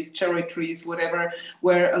trees, cherry trees, whatever,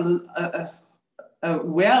 where a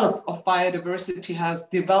wealth of biodiversity has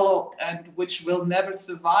developed and which will never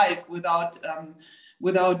survive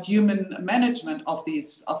without human management of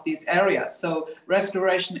these areas. So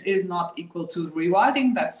restoration is not equal to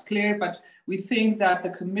rewilding, that's clear, but we think that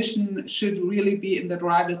the Commission should really be in the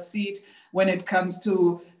driver's seat when it comes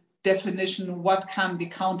to definition, what can be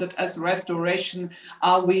counted as restoration.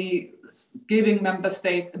 Are we giving member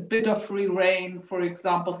states a bit of free rein, for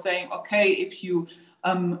example, saying, okay, if you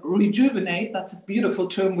rejuvenate, that's a beautiful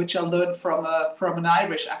term which I learned from an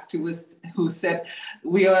Irish activist who said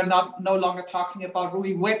we are no longer talking about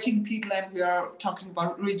re-wetting peatland, we are talking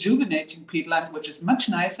about rejuvenating peatland, which is much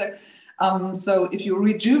nicer. So if you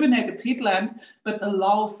rejuvenate a peatland, but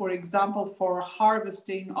allow, for example, for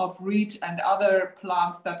harvesting of reed and other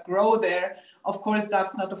plants that grow there, of course,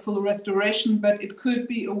 that's not a full restoration, but it could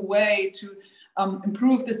be a way to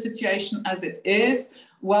improve the situation as it is,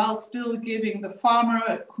 while still giving the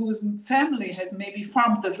farmer whose family has maybe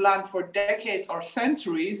farmed this land for decades or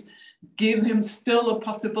centuries, give him still a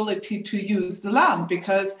possibility to use the land,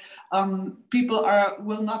 because people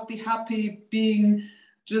will not be happy being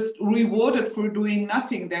just rewarded for doing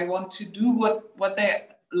nothing. They want to do what they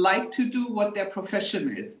like to do, what their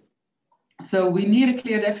profession is. So we need a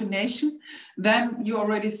clear definition. Then you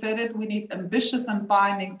already said it, we need ambitious and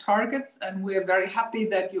binding targets. And we are very happy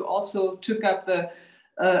that you also took up the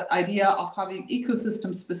idea of having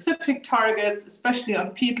ecosystem specific targets, especially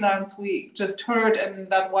on peatlands. We just heard in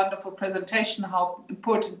that wonderful presentation how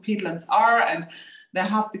important peatlands are, and they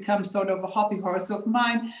have become sort of a hobby horse of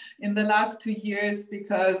mine in the last 2 years,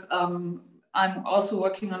 because I'm also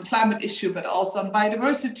working on climate issue, but also on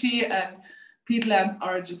biodiversity, and peatlands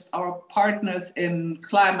are just our partners in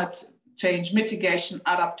climate change mitigation,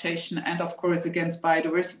 adaptation, and of course against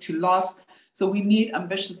biodiversity loss. So we need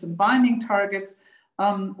ambitious and binding targets.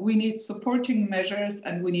 We need supporting measures,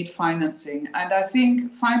 and we need financing. And I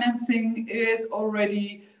think financing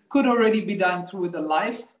could already be done through the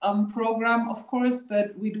LIFE program, of course,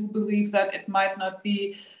 but we do believe that it might not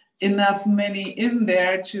be enough money in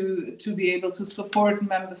there to be able to support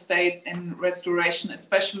member states in restoration,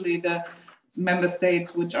 especially the member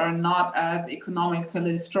states which are not as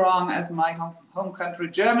economically strong as my home country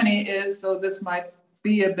Germany is. So this might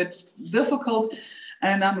be a bit difficult,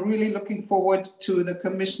 and I'm really looking forward to the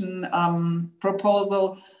Commission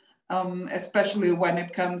proposal, especially when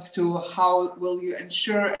it comes to how will you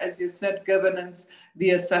ensure, as you said, governance,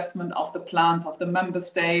 the assessment of the plans of the member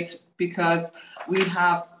state, because we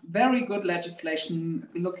have very good legislation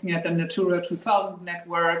looking at the Natura 2000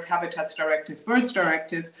 network, Habitats Directive, Birds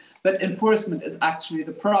Directive, but enforcement is actually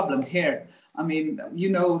the problem here. I mean, you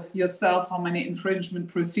know yourself how many infringement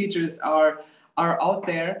procedures are out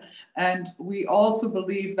there. And we also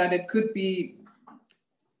believe that it could be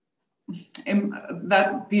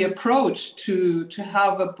that the approach to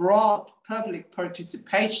have a broad public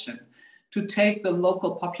participation, to take the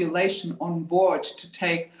local population on board, to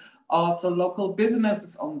take also local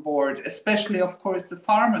businesses on board, especially, of course, the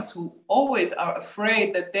farmers who always are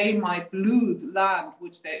afraid that they might lose land,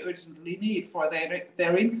 which they urgently need for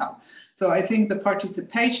their income. So I think the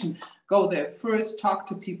participation, go there first, talk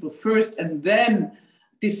to people first, and then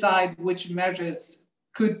decide which measures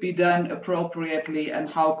could be done appropriately and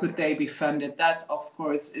how could they be funded. That, of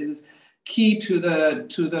course, is key to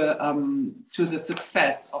the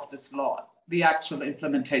success of this law, the actual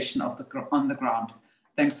implementation of on the ground.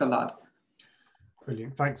 Thanks a lot.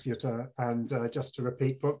 Brilliant, thanks Jutta. And just to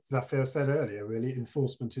repeat what Zafir said earlier, really,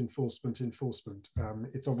 enforcement, enforcement, enforcement.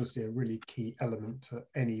 It's obviously a really key element to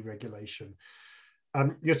any regulation.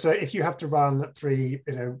 Jutta, if you have to run three,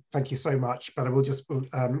 thank you so much, but I will just,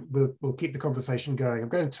 we'll keep the conversation going. I'm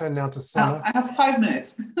going to turn now to Summer. I have 5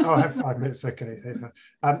 minutes. Oh, I have 5 minutes, okay.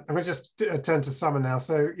 I'm going to just turn to Summer now.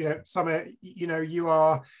 So, Summer, you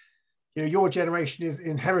are, your generation is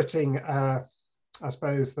inheriting, I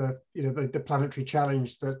suppose, the planetary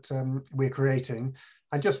challenge that we're creating,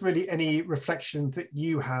 and just really any reflection that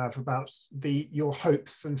you have about your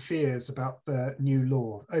hopes and fears about the new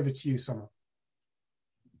law. Over to you, Summer.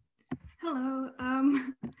 Hello,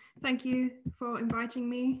 thank you for inviting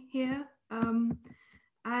me here. And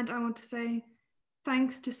I want to say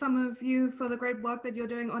thanks to some of you for the great work that you're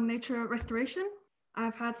doing on nature restoration.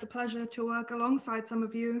 I've had the pleasure to work alongside some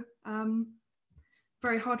of you,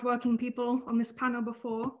 very hardworking people on this panel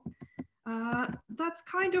before. That's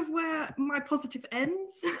kind of where my positive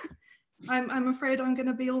ends. I'm afraid I'm going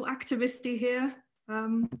to be all activisty here,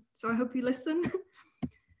 so I hope you listen.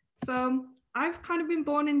 So I've kind of been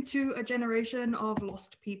born into a generation of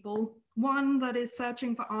lost people, one that is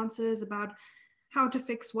searching for answers about how to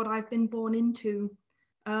fix what I've been born into.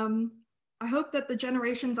 I hope that the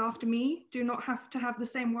generations after me do not have to have the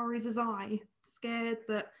same worries as I, scared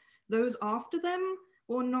that those after them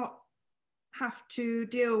will not have to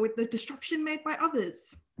deal with the destruction made by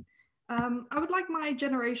others. I would like my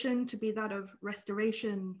generation to be that of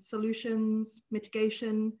restoration, solutions,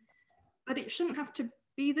 mitigation, but it shouldn't have to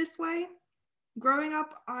be this way. Growing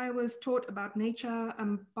up, I was taught about nature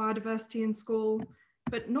and biodiversity in school,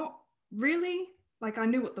 but not really. Like, I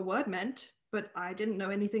knew what the word meant, but I didn't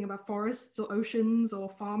know anything about forests or oceans or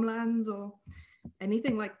farmlands or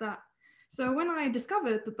anything like that. So when I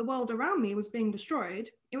discovered that the world around me was being destroyed,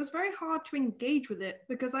 it was very hard to engage with it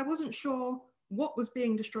because I wasn't sure what was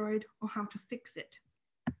being destroyed or how to fix it.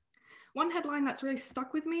 One headline that's really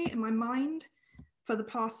stuck with me in my mind for the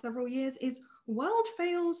past several years is "World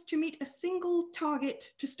fails to meet a single target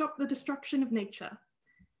to stop the destruction of nature."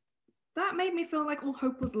 That made me feel like all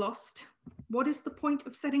hope was lost. What is the point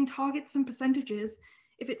of setting targets and percentages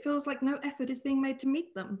if it feels like no effort is being made to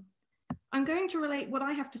meet them? I'm going to relate what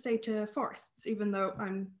I have to say to forests, even though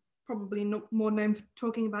I'm probably not more known for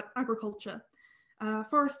talking about agriculture.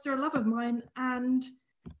 Forests are a love of mine, and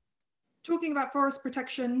talking about forest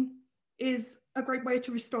protection is a great way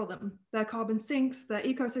to restore them, their carbon sinks, their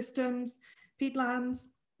ecosystems, peatlands,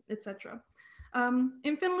 etc.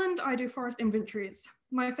 In Finland, I do forest inventories.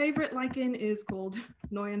 My favorite lichen is called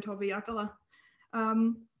Nojentorviakala.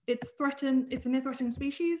 It's a near threatened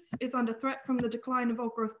species. It's under threat from the decline of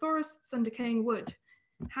old growth forests and decaying wood.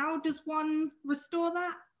 How does one restore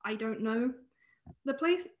that? I don't know.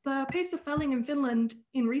 The pace of felling in Finland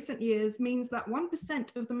in recent years means that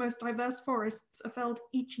 1% of the most diverse forests are felled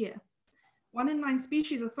each year. 1 in 9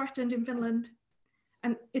 species are threatened in Finland,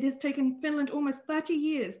 and it has taken Finland almost 30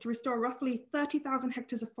 years to restore roughly 30,000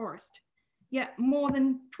 hectares of forest. Yet more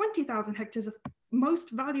than 20,000 hectares of most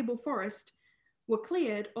valuable forest were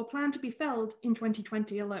cleared or planned to be felled in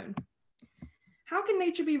 2020 alone. How can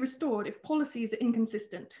nature be restored if policies are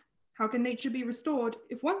inconsistent? How can nature be restored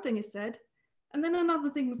if one thing is said and then another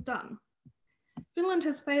thing is done? Finland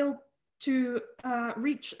has failed to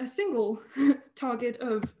reach a single target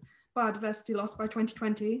of biodiversity loss by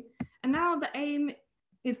 2020, and now the aim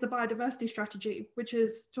is the biodiversity strategy, which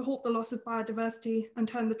is to halt the loss of biodiversity and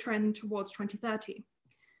turn the trend towards 2030.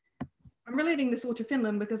 I'm relating this all to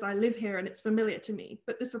Finland because I live here and it's familiar to me,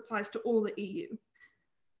 but this applies to all the EU.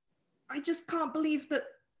 I just can't believe that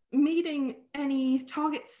meeting any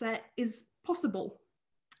target set is possible,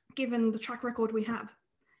 given the track record we have.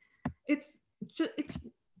 It's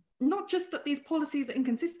not just that these policies are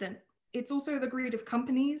inconsistent, it's also the greed of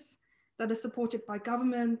companies that are supported by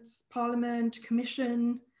governments, parliament,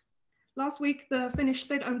 commission. Last week, the Finnish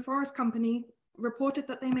state-owned forest company reported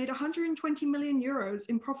that they made 120 million euros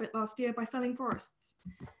in profit last year by felling forests.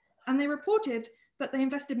 And they reported that they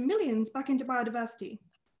invested millions back into biodiversity.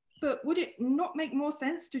 But would it not make more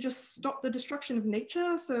sense to just stop the destruction of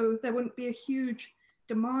nature so there wouldn't be a huge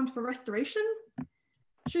demand for restoration?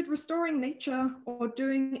 Should restoring nature or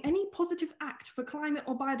doing any positive act for climate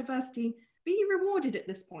or biodiversity be rewarded at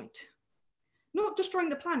this point? Not destroying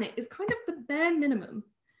the planet is kind of the bare minimum.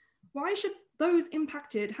 Why should those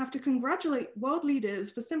impacted have to congratulate world leaders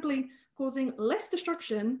for simply causing less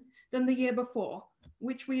destruction than the year before,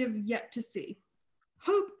 which we have yet to see?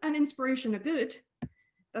 Hope and inspiration are good.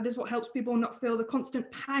 That is what helps people not feel the constant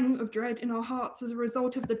pang of dread in our hearts as a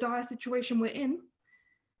result of the dire situation we're in.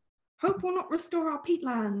 Hope will not restore our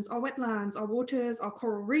peatlands, our wetlands, our waters, our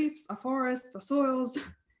coral reefs, our forests, our soils.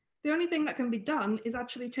 The only thing that can be done is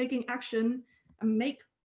actually taking action and make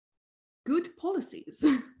good policies.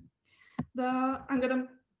 I'm going to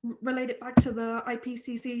relate it back to the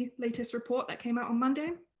IPCC latest report that came out on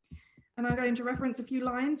Monday, and I'm going to reference a few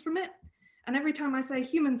lines from it. And every time I say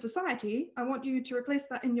human society, I want you to replace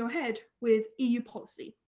that in your head with EU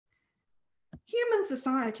policy. Human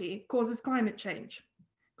society causes climate change.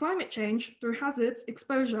 Climate change, through hazards,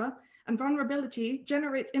 exposure, and vulnerability,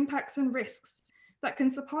 generates impacts and risks that can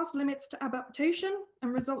surpass limits to adaptation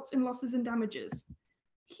and results in losses and damages.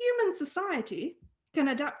 Human society can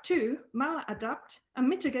adapt to, maladapt, and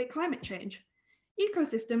mitigate climate change.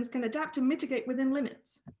 Ecosystems can adapt and mitigate within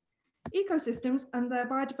limits. Ecosystems and their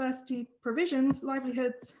biodiversity provisions,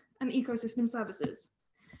 livelihoods, and ecosystem services.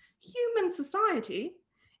 Human society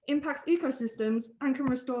impacts ecosystems and can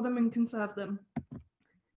restore them and conserve them.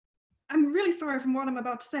 I'm really sorry from what I'm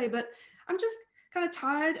about to say, but I'm just kind of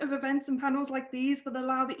tired of events and panels like these that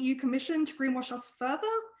allow the EU Commission to greenwash us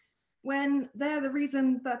further when they're the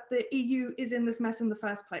reason that the EU is in this mess in the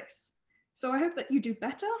first place. So I hope that you do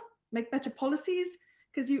better, make better policies,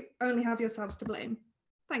 because you only have yourselves to blame.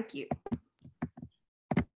 Thank you.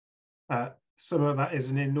 Some of that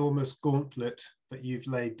is an enormous gauntlet that you've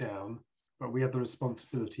laid down, but we have the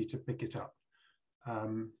responsibility to pick it up.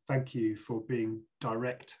 Thank you for being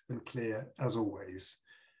direct and clear as always.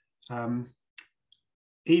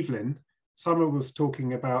 Evelyn, Summer was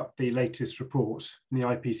talking about the latest report in the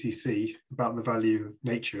IPCC about the value of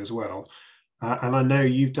nature as well. And I know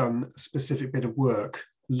you've done a specific bit of work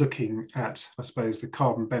looking at, I suppose, the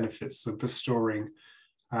carbon benefits of restoring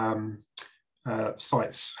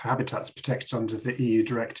sites, habitats protected under the EU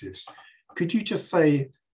directives. Could you just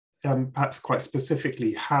say, perhaps quite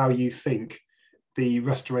specifically, how you think the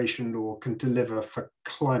restoration law can deliver for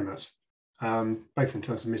climate, both in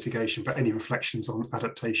terms of mitigation, but any reflections on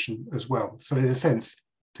adaptation as well? So in a sense,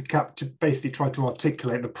 to basically try to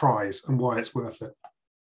articulate the prize and why it's worth it.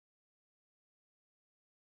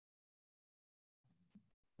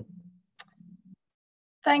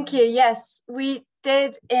 Thank you. Yes, we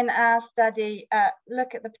did in our study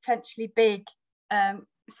look at the potentially big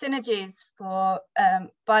synergies for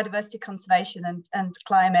biodiversity conservation and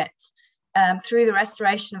climate through the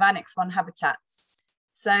restoration of Annex 1 habitats.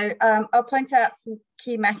 So I'll point out some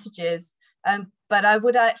key messages, but I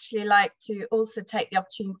would actually like to also take the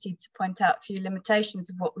opportunity to point out a few limitations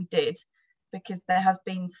of what we did, because there has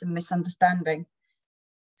been some misunderstanding.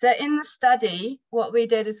 So in the study, what we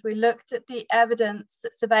did is we looked at the evidence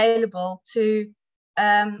that's available to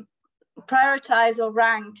prioritize or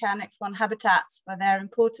rank Annex 1 habitats for their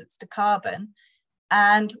importance to carbon.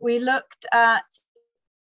 And we looked at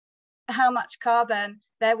how much carbon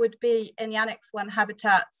there would be in the Annex 1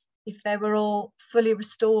 habitats if they were all fully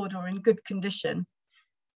restored or in good condition.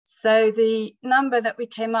 So the number that we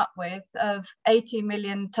came up with of 80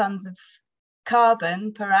 million tons of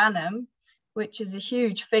carbon per annum, which is a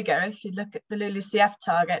huge figure if you look at the LULUCF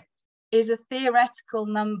target, is a theoretical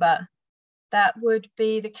number that would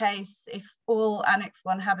be the case if all Annex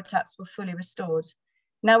 1 habitats were fully restored.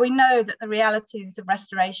 Now we know that the realities of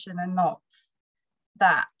restoration are not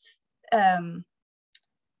that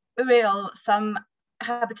real. Some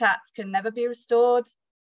habitats can never be restored.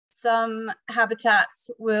 Some habitats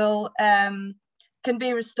will can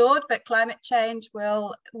be restored, but climate change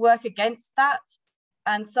will work against that.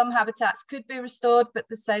 And some habitats could be restored, but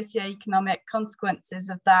the socioeconomic consequences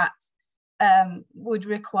of that would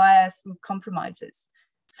require some compromises.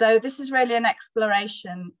 So this is really an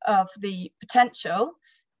exploration of the potential.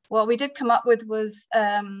 What we did come up with was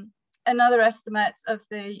another estimate of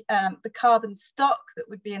the carbon stock that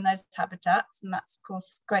would be in those habitats, and that's of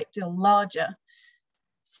course a great deal larger.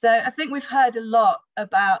 So I think we've heard a lot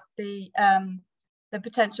about the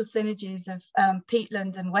potential synergies of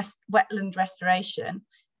peatland and wetland restoration.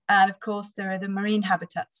 And of course, there are the marine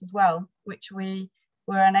habitats as well, which we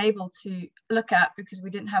were unable to look at because we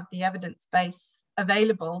didn't have the evidence base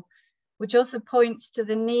available, which also points to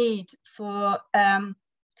the need for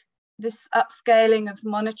this upscaling of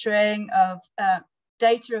monitoring, of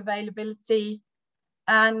data availability,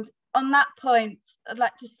 and on that point, I'd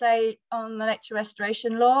like to say on the nature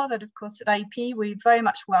restoration law that, of course, at AEP, we very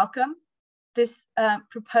much welcome this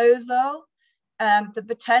proposal, the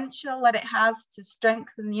potential that it has to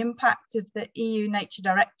strengthen the impact of the EU nature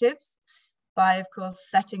directives by, of course,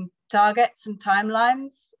 setting targets and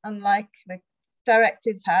timelines, unlike the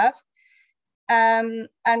directives have, and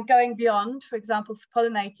going beyond, for example, for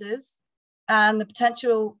pollinators, and the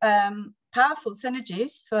potential powerful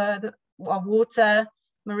synergies for the water,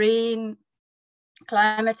 marine,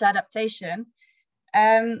 climate adaptation.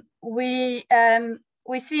 We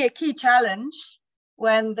see a key challenge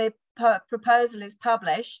when the proposal is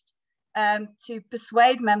published to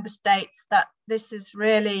persuade member states that this is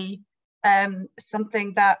really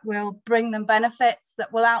something that will bring them benefits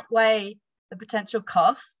that will outweigh the potential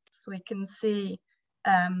costs. We can see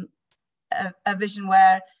a vision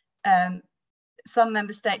where some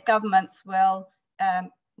member state governments will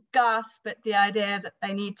gasp at the idea that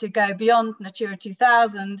they need to go beyond Natura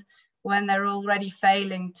 2000 when they're already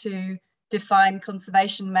failing to define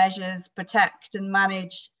conservation measures, protect and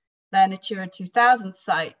manage their Natura 2000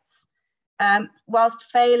 sites, whilst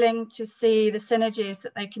failing to see the synergies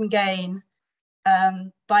that they can gain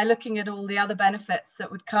by looking at all the other benefits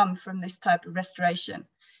that would come from this type of restoration.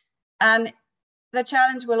 And the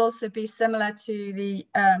challenge will also be similar to the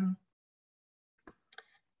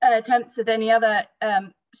attempts at any other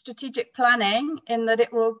strategic planning, in that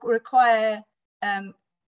it will require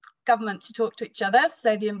government to talk to each other.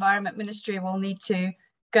 So the Environment Ministry will need to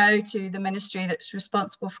go to the ministry that's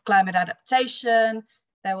responsible for climate adaptation.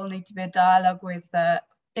 There will need to be a dialogue with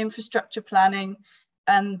infrastructure planning.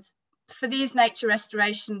 And for these nature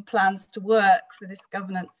restoration plans to work, for this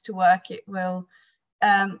governance to work, it will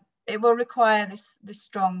require this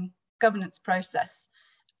strong governance process.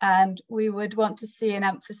 And we would want to see an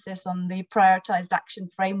emphasis on the prioritized action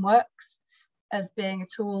frameworks as being a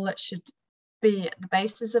tool that should be at the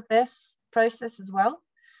basis of this process as well.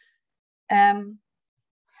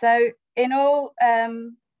 So in all,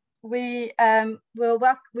 we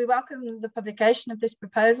welcome the publication of this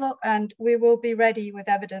proposal, and we will be ready with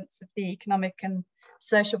evidence of the economic and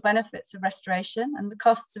social benefits of restoration and the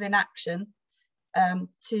costs of inaction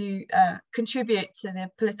to contribute to the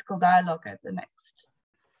political dialogue over the next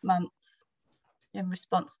months in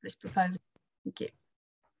response to this proposal. Thank you.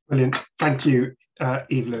 Brilliant. Thank you,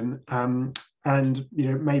 Evelyn. And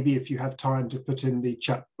maybe if you have time to put in the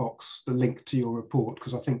chat box the link to your report,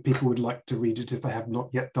 because I think people would like to read it if they have not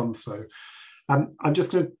yet done so. I'm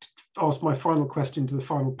just going to ask my final question to the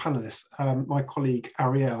final panelists, my colleague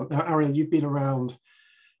Ariel. Now, Ariel, you've been around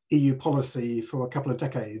EU policy for a couple of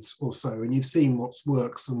decades or so, and you've seen what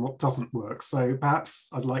works and what doesn't work. So perhaps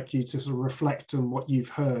I'd like you to sort of reflect on what you've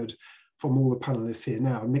heard from all the panelists here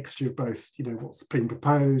now, a mixture of both, what's being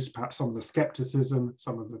proposed, perhaps some of the skepticism,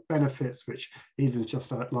 some of the benefits, which Evelyn's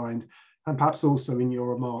just outlined, and perhaps also in your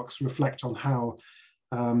remarks reflect on how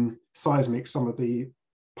seismic some of the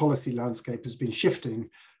policy landscape has been shifting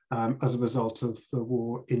as a result of the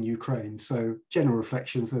war in Ukraine. So general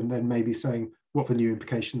reflections, and then maybe saying what the new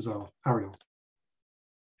implications are. Ariel.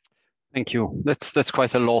 Thank you. That's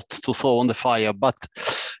quite a lot to throw on the fire, but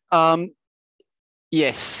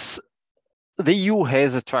yes, the EU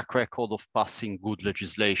has a track record of passing good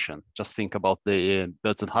legislation. Just think about the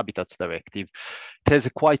Birds and Habitats Directive. It has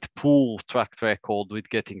a quite poor track record with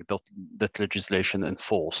getting that legislation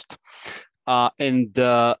enforced.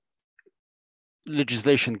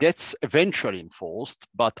 Legislation gets eventually enforced,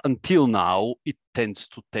 but until now, it tends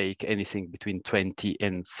to take anything between 20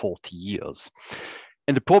 and 40 years.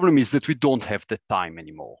 And the problem is that we don't have that time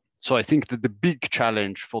anymore. So I think that the big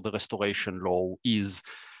challenge for the restoration law is,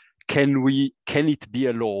 can it be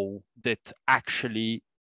a law that actually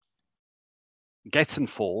gets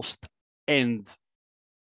enforced and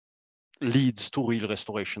leads to real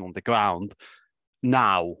restoration on the ground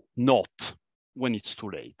now, not when it's too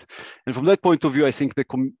late. And from that point of view, I think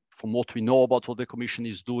from what we know about what the Commission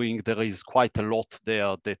is doing, there is quite a lot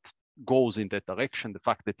there that goes in that direction. The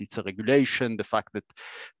fact that it's a regulation, the fact that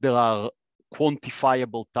there are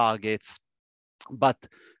quantifiable targets, but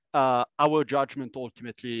our judgment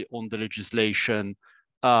ultimately on the legislation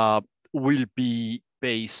will be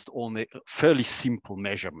based on a fairly simple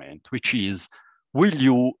measurement, which is, will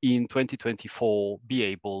you in 2024 be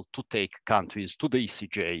able to take countries to the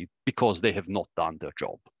ECJ because they have not done their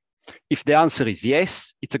job? If the answer is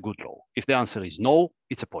yes, it's a good law. If the answer is no,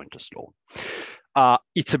 it's a pointless law.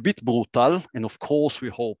 It's a bit brutal, and of course we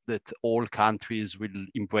hope that all countries will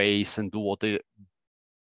embrace and do what they,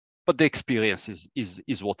 but the experience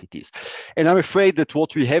is what it is. And I'm afraid that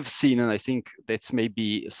what we have seen, and I think that's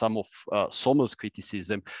maybe some of Sommer's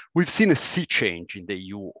criticism, we've seen a sea change in the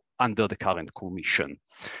EU under the current Commission.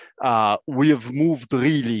 We have moved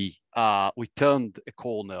really, we turned a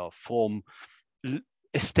corner from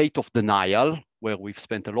a state of denial, where we've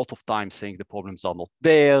spent a lot of time saying the problems are not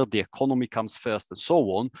there, the economy comes first, and so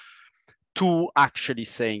on, to actually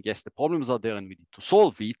saying, yes, the problems are there and we need to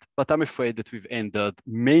solve it, but I'm afraid that we've entered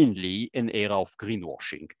mainly an era of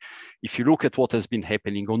greenwashing. If you look at what has been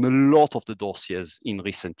happening on a lot of the dossiers in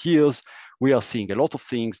recent years, we are seeing a lot of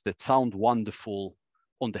things that sound wonderful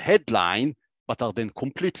on the headline, but are then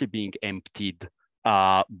completely being emptied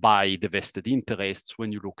by the vested interests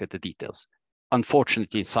when you look at the details.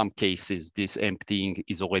 Unfortunately, in some cases, this emptying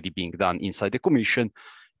is already being done inside the Commission.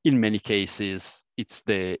 In many cases, it's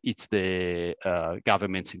the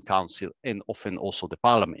governments in council and often also the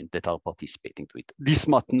parliament that are participating to it. This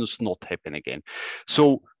must not happen again.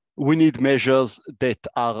 So we need measures that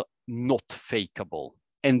are not fakeable.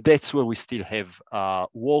 And that's where we still have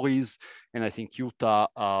worries. And I think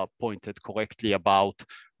Jutta pointed correctly about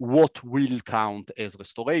what will count as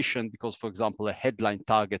restoration, because, for example, a headline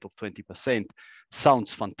target of 20%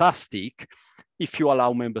 sounds fantastic. If you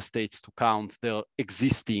allow member states to count their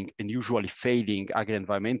existing and usually failing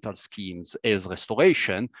agri-environmental schemes as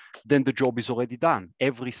restoration, then the job is already done.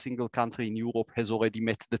 Every single country in Europe has already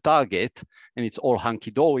met the target, and it's all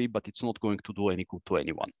hunky-dory, but it's not going to do any good to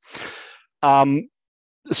anyone.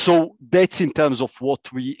 So that's in terms of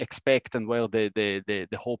what we expect and where the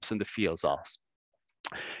hopes and the fears are.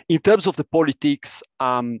 In terms of the politics,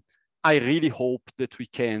 I really hope that we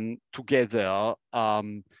can together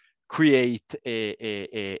create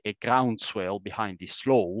a groundswell behind this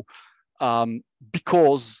law,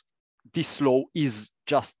 because this law is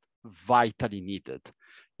just vitally needed.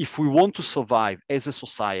 If we want to survive as a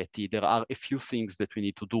society, there are a few things that we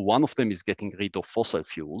need to do. One of them is getting rid of fossil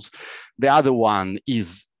fuels. The other one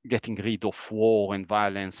is getting rid of war and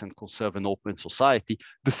violence and conserve an open society.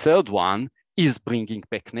 The third one is bringing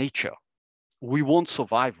back nature. We won't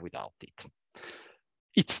survive without it.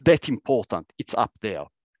 It's that important. It's up there.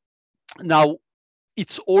 Now,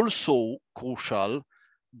 it's also crucial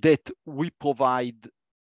that we provide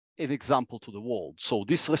an example to the world. So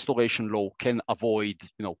this restoration law can avoid,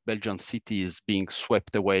 Belgian cities being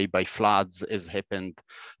swept away by floods, as happened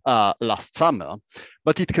last summer,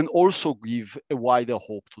 but it can also give a wider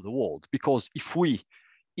hope to the world, because if we,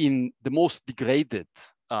 in the most degraded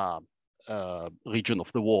region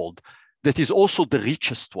of the world, that is also the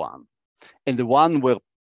richest one, and the one where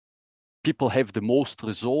people have the most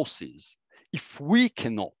resources, if we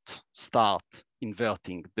cannot start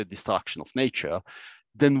inverting the destruction of nature,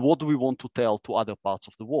 then what do we want to tell to other parts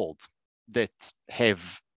of the world that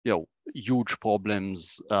have, huge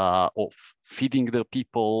problems of feeding their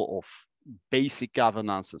people, of basic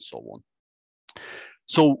governance, and so on?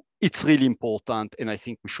 So it's really important, and I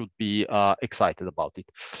think we should be excited about it.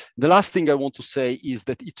 The last thing I want to say is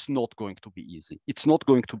that it's not going to be easy. It's not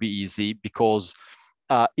going to be easy because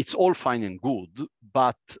it's all fine and good,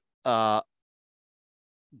 but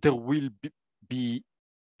there will be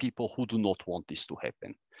people who do not want this to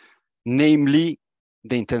happen, namely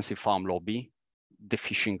the intensive farm lobby, the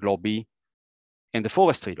fishing lobby, and the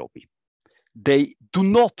forestry lobby. They do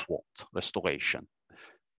not want restoration.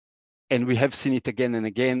 And we have seen it again and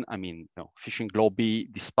again. I mean, fishing lobby,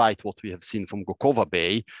 despite what we have seen from Gokova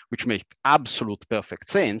Bay, which made absolute perfect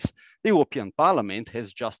sense, the European Parliament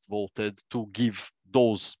has just voted to give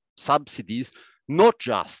those subsidies, not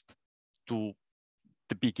just to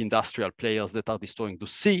the big industrial players that are destroying the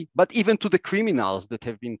sea, but even to the criminals that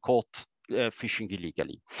have been caught fishing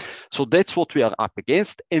illegally. So that's what we are up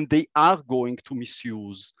against, and they are going to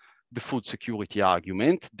misuse the food security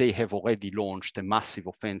argument. They have already launched a massive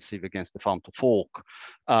offensive against the farm to fork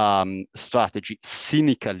strategy,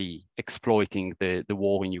 cynically exploiting the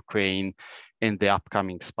war in Ukraine and the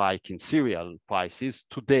upcoming spike in cereal prices.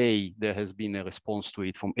 Today, there has been a response to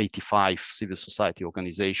it from 85 civil society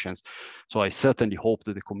organizations. So I certainly hope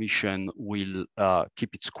that the Commission will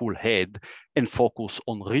keep its cool head and focus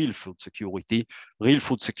on real food security. Real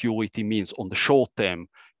food security means on the short term,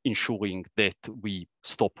 ensuring that we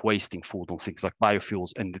stop wasting food on things like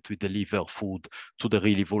biofuels and that we deliver food to the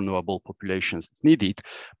really vulnerable populations that need it.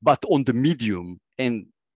 But on the medium, and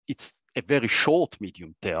it's a very short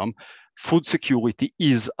medium term, food security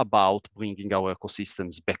is about bringing our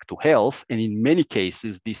ecosystems back to health. And in many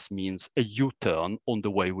cases, this means a U-turn on the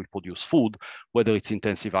way we produce food, whether it's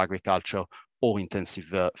intensive agriculture or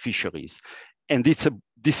intensive fisheries. And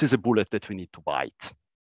this is a bullet that we need to bite.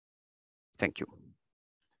 Thank you.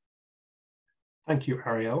 Thank you,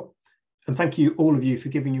 Ariel. And thank you, all of you, for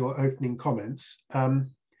giving your opening comments.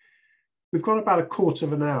 We've got about a quarter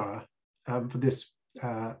of an hour for this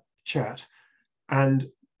chat. And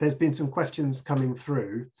there's been some questions coming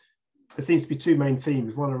through. There seems to be two main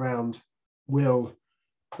themes, one around will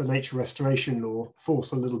the nature restoration law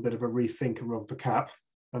force a little bit of a rethinker of the cap,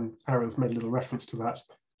 and Ariel's made a little reference to that.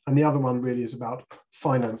 And the other one really is about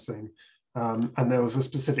financing. And there was a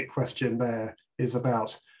specific question there is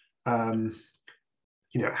about,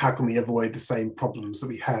 how can we avoid the same problems that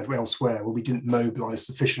we had elsewhere where we didn't mobilize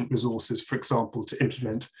sufficient resources, for example, to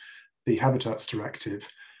implement the Habitats Directive.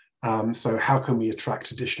 So how can we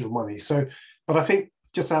attract additional money? So, but I think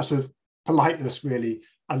just out of politeness, really,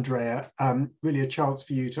 Andrea, really a chance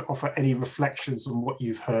for you to offer any reflections on what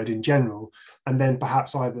you've heard in general, and then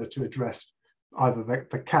perhaps either to address either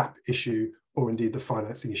the cap issue or indeed the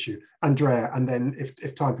financing issue. Andrea, and then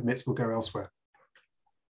if time permits, we'll go elsewhere.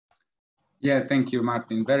 Yeah, thank you,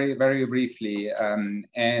 Martin. Very, very briefly, and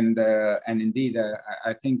indeed,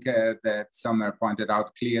 I think that Summer pointed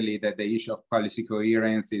out clearly that the issue of policy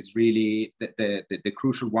coherence is really the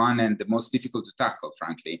crucial one and the most difficult to tackle,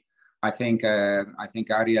 frankly. I think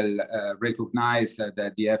Ariel recognized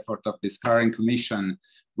that the effort of this current Commission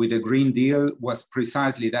with the Green Deal was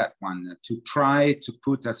precisely that one, to try to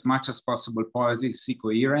put as much as possible policy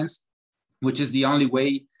coherence, which is the only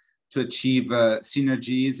way to achieve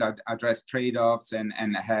synergies, address trade-offs, and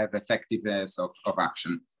have effectiveness of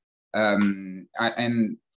action.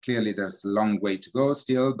 And clearly, there's a long way to go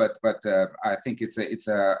still, but I think it's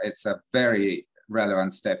a very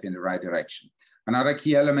relevant step in the right direction. Another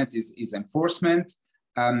key element is enforcement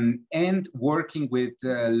and working with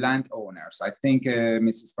landowners. I think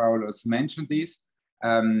Mrs. Paulos mentioned this.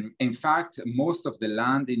 In fact, most of the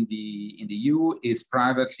land in the EU is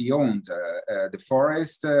privately owned. The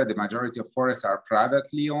forest, the majority of forests are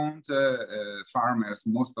privately owned. Farmers,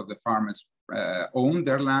 most of the farmers own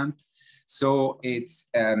their land. So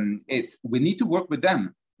we need to work with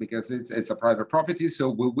them because it's a private property. So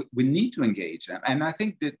we need to engage them. And I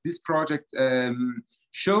think that this project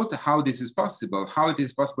showed how this is possible, how it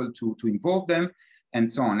is possible to involve them, and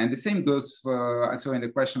so on. And the same goes for, I saw in the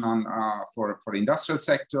question on for industrial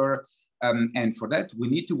sector. And for that, we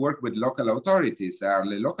need to work with local authorities.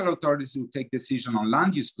 The local authorities who take decision on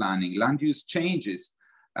land use planning, land use changes,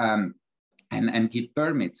 and give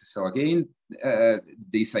permits. So again,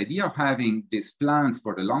 this idea of having these plans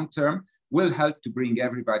for the long term will help to bring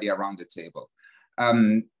everybody around the table.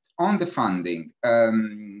 On the funding,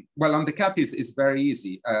 well, on the cap is very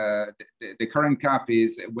easy. The current cap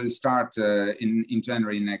will start in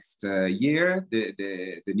January next year,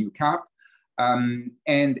 the new cap.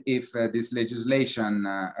 And if this legislation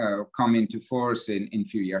come into force in a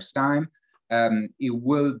few years' time, it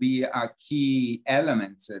will be a key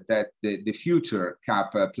element that the future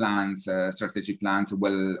cap plans, strategic plans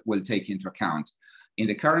will take into account. In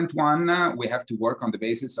the current one, we have to work on the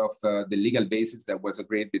basis of the legal basis that was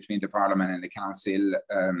agreed between the Parliament and the Council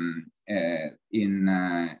in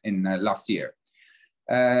last year.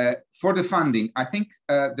 For the funding, I think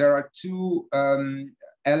there are two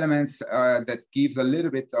elements that gives a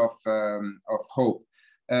little bit of hope.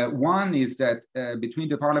 One is that between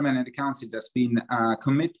the Parliament and the Council, there's been a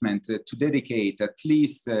commitment to dedicate at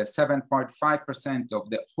least 7.5% of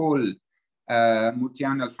the whole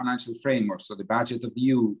multi-annual financial framework, so the budget of the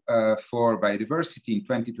EU for biodiversity in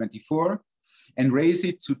 2024, and raise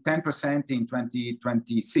it to 10% in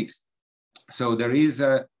 2026. So there is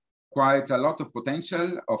quite a lot of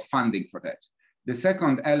potential of funding for that. The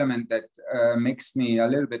second element that makes me a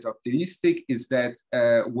little bit optimistic is that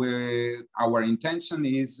our intention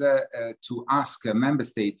is to ask a member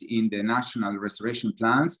state in the national restoration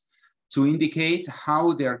plans to indicate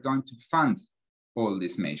how they are going to fund all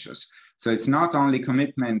these measures. So it's not only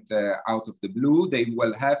commitment out of the blue, they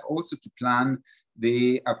will have also to plan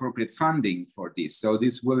the appropriate funding for this. So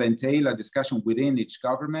this will entail a discussion within each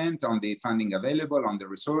government on the funding available, on the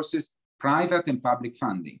resources, private and public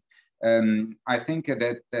funding. I think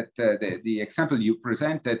that the example you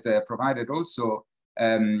presented provided also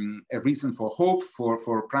a reason for hope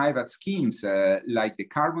for private schemes like the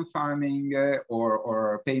carbon farming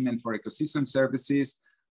or payment for ecosystem services.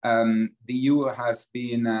 The EU has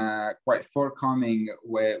been quite forthcoming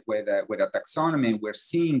with a taxonomy. We're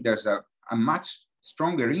seeing there's a much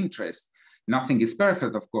stronger interest. Nothing is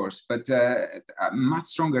perfect, of course, but a much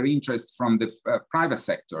stronger interest from the private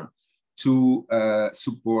sector to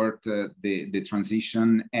support the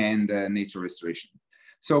transition and nature restoration.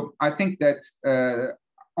 So I think that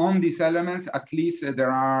on these elements, at least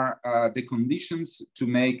there are the conditions to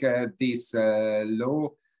make this law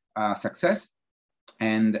success.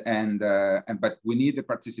 But we need the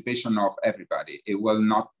participation of everybody. It will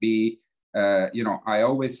not be, I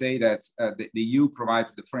always say that the EU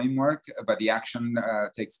provides the framework, but the action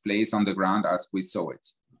takes place on the ground as we saw it.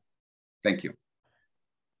 Thank you.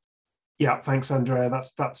 Yeah, thanks, Andrea.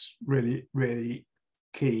 That's really, really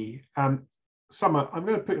key. Summer, I'm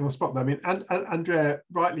going to put you on the spot there. I mean, Andrea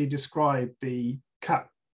rightly described the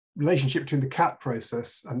relationship between the CAP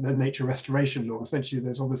process and the nature restoration law. Essentially,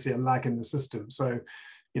 there's obviously a lag in the system. So,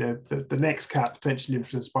 you know, the next CAP potentially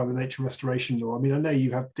influenced by the nature restoration law. I mean, I know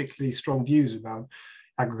you have particularly strong views about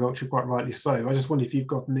agriculture, quite rightly so. I just wonder if you've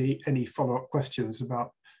got any follow-up questions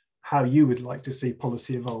about how you would like to see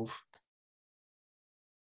policy evolve.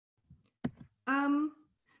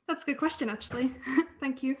 That's a good question, actually.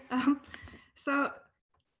 Thank you. So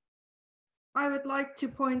I would like to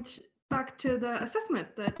point back to the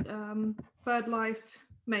assessment that BirdLife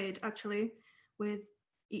made, actually, with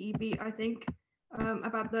EEB, I think,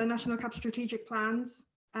 about the National CAP strategic plans.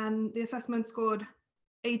 And the assessment scored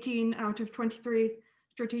 18 out of 23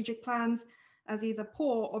 strategic plans as either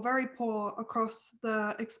poor or very poor across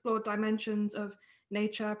the explored dimensions of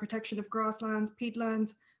nature, protection of grasslands,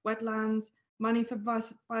 peatlands, wetlands, money for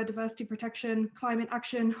biodiversity protection, climate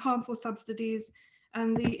action, harmful subsidies,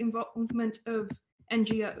 and the involvement of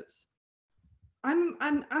NGOs. I'm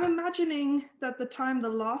imagining that the time the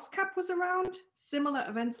last CAP was around, similar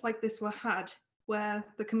events like this were had, where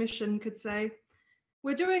the Commission could say,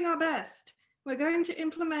 we're doing our best. We're going to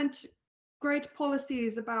implement great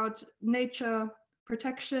policies about nature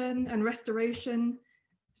protection and restoration.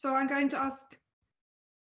 So I'm going to ask,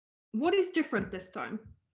 what is different this time?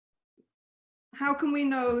 How can we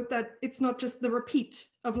know that it's not just the repeat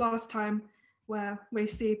of last time where we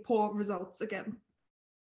see poor results again?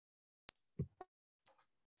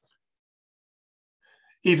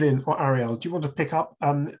 Evelyn or Ariel, do you want to pick up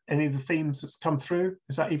any of the themes that's come through?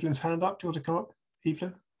 Is that Evelyn's hand up? Do you want to come up,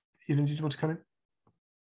 Evelyn? Evelyn, did you want to come in?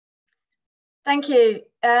 Thank you.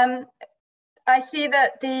 I see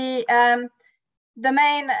that the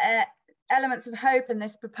main elements of hope in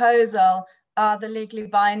this proposal are the legally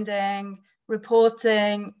binding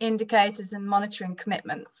reporting, indicators, and monitoring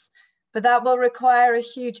commitments. But that will require a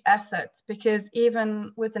huge effort, because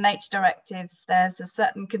even with the nature directives, there's a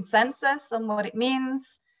certain consensus on what it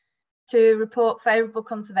means to report favourable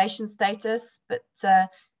conservation status, but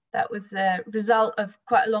that was a result of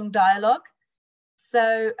quite a long dialogue.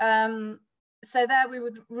 So, so there we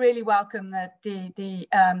would really welcome the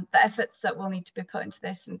efforts that will need to be put into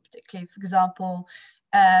this, and particularly, for example,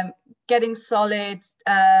 getting solid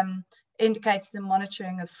indicators and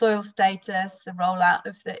monitoring of soil status, the rollout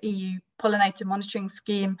of the EU pollinator monitoring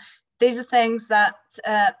scheme. These are things that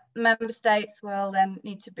member states will then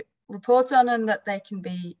need to report on, and that they can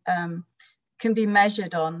be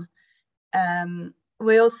measured on.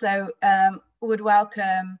 We also would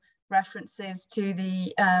welcome references to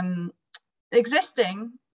the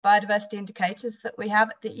existing biodiversity indicators that we have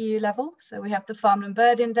at the EU level. So we have the Farmland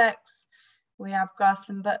Bird Index, we have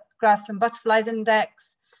Grassland Butterflies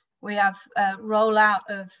Index, we have rollout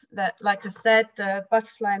of, like I said, the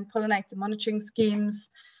butterfly and pollinator monitoring schemes,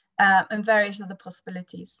 and various other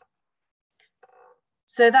possibilities.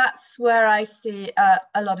 So that's where I see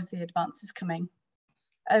a lot of the advances coming.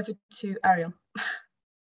 Over to Ariel.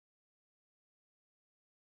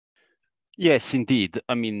 Yes, indeed.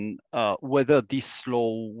 I mean, whether this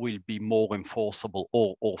law will be more enforceable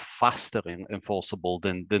or faster enforceable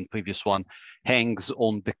than previous one hangs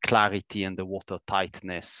on the clarity and the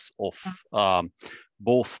watertightness of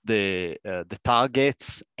both the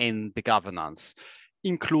targets and the governance,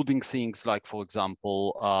 including things like, for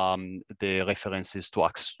example, the references to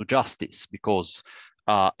access to justice, because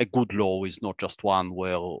a good law is not just one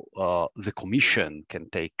where the Commission can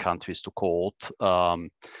take countries to court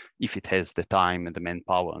if it has the time and the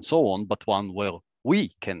manpower and so on, but one where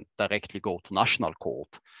we can directly go to national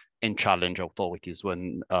court and challenge authorities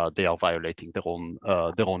when they are violating their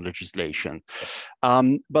own legislation.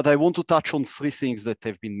 But I want to touch on three things that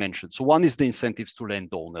have been mentioned. So one is the incentives to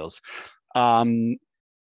landowners.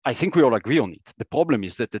 I think we all agree on it. The problem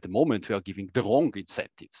is that at the moment we are giving the wrong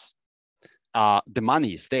incentives. The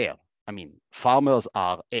money is there. I mean, farmers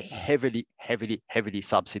are a heavily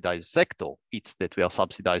subsidized sector. It's that we are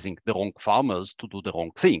subsidizing the wrong farmers to do the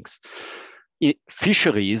wrong things.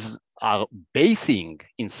 Fisheries are bathing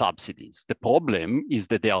in subsidies. The problem is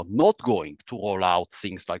that they are not going to roll out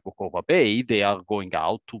things like Gokova Bay. They are going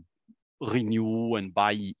out to renew and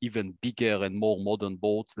buy even bigger and more modern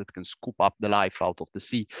boats that can scoop up the life out of the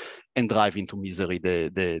sea and drive into misery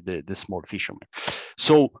the small fishermen.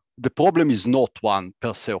 So the problem is not one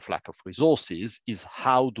per se of lack of resources, is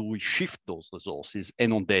how do we shift those resources?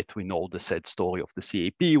 And on that, we know the sad story of the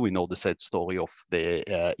CAP, we know the sad story of the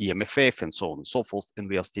EMFF and so on and so forth, and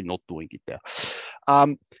we are still not doing it there.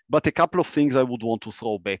 But a couple of things I would want to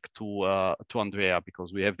throw back to Andrea,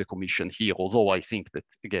 because we have the Commission here, although I think that,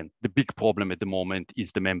 again, the big problem at the moment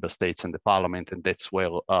is the member states and the parliament, and that's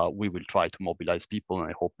where we will try to mobilize people, and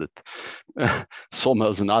I hope that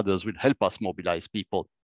Sommers and others will help us mobilize people.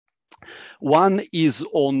 One is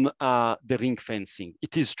on the ring fencing.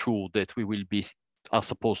 It is true that we are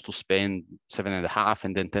supposed to spend 7.5%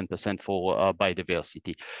 and then 10% for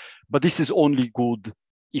biodiversity, but this is only good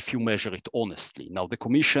if you measure it honestly. Now, the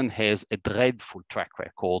Commission has a dreadful track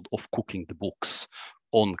record of cooking the books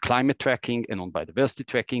on climate tracking and on biodiversity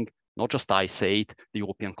tracking. Not just I say it, the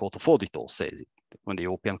European Court of Auditors says it. When the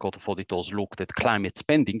European Court of Auditors looked at climate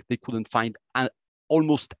spending, they couldn't find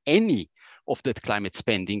almost any of that climate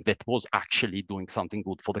spending that was actually doing something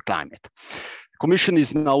good for the climate. The Commission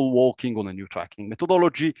is now working on a new tracking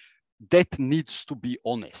methodology that needs to be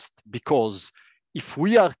honest, because if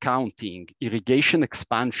we are counting irrigation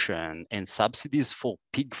expansion and subsidies for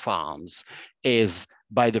pig farms as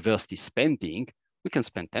biodiversity spending, we can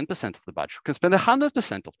spend 10% of the budget, we can spend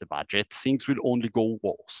 100% of the budget, things will only go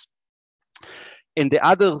worse. And the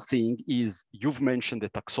other thing is, you've mentioned the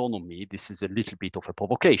taxonomy. This is a little bit of a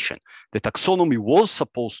provocation. The taxonomy was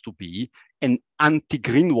supposed to be an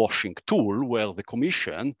anti-greenwashing tool where the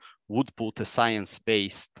Commission would put a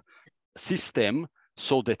science-based system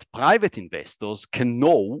so that private investors can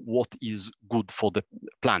know what is good for the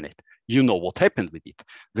planet. You know what happened with it.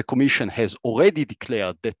 The Commission has already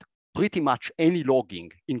declared that pretty much any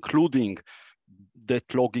logging, including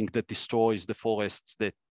that logging that destroys the forests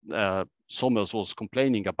that Sommers was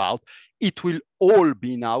complaining about, it will all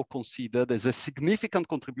be now considered as a significant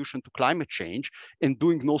contribution to climate change and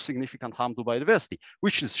doing no significant harm to biodiversity,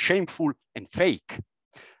 which is shameful and fake.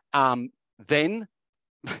 Then,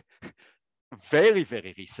 very,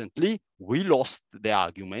 very recently, we lost the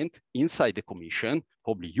argument inside the Commission,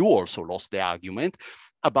 probably you also lost the argument,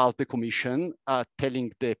 about the Commission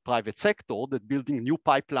telling the private sector that building new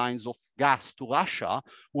pipelines of gas to Russia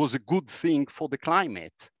was a good thing for the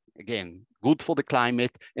climate. Again, good for the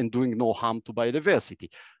climate and doing no harm to biodiversity.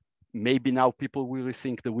 Maybe now people will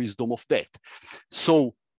rethink the wisdom of that.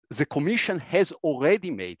 So the Commission has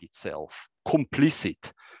already made itself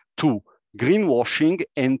complicit to greenwashing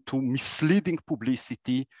and to misleading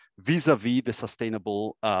publicity vis-a-vis the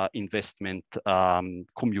sustainable investment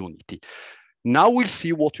community. Now we'll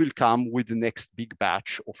see what will come with the next big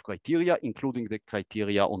batch of criteria, including the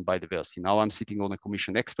criteria on biodiversity. Now I'm sitting on a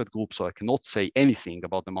Commission expert group, so I cannot say anything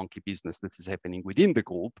about the monkey business that is happening within the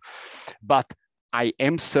group, but I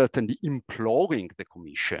am certainly imploring the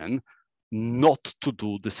Commission not to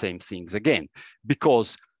do the same things again,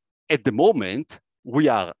 because at the moment, we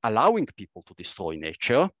are allowing people to destroy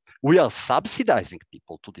nature, we are subsidizing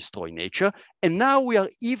people to destroy nature, and now we are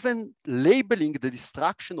even labeling the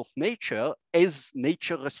destruction of nature as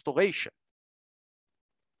nature restoration.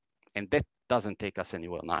 And that doesn't take us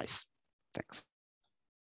anywhere nice. Thanks.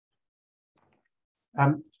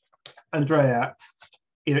 Andrea,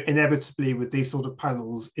 inevitably with these sort of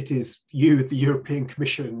panels, it is you, the European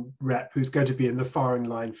Commission rep, who's going to be in the firing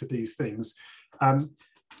line for these things.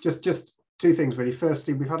 Just two things really.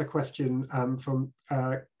 Firstly, we've had a question from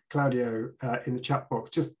Claudio in the chat box,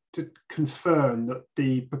 just to confirm that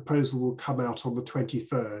the proposal will come out on the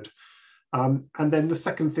 23rd. And then the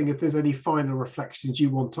second thing, if there's any final reflections you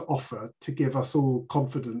want to offer to give us all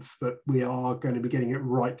confidence that we are going to be getting it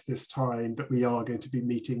right this time, that we are going to be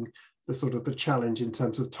meeting the sort of the challenge in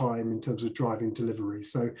terms of time, in terms of driving delivery.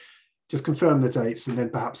 So just confirm the dates and then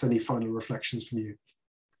perhaps any final reflections from you.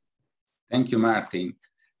 Thank you, Martin.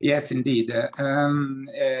 Yes, indeed.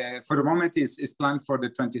 For the moment, it's planned for the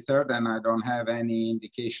 23rd, and I don't have any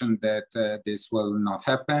indication that this will not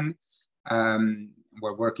happen.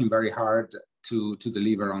 We're working very hard to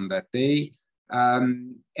deliver on that day.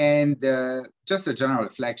 And just a general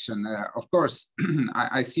reflection, of course,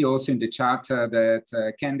 I see also in the chat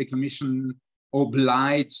that can the Commission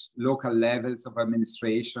oblige local levels of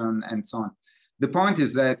administration and so on. The point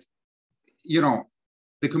is that, you know,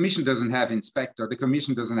 the Commission doesn't have inspector, the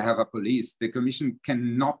Commission doesn't have a police, the Commission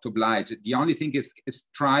cannot oblige. The only thing is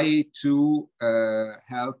try to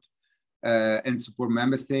help and support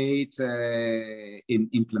member states in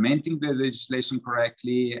implementing the legislation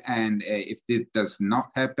correctly. And if this does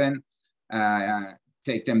not happen,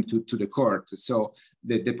 take them to the court. So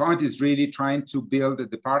the point is really trying to build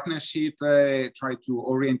the partnership, try to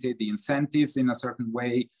orientate the incentives in a certain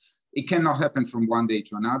way. It cannot happen from one day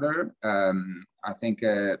to another. I think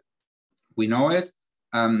We know it.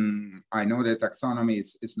 I know that taxonomy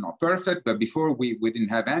is not perfect, but before we didn't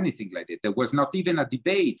have anything like it. There was not even a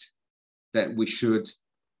debate that we should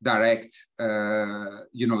direct,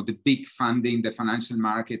 the big funding, the financial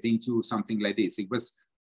market into something like this. It was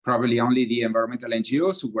probably only the environmental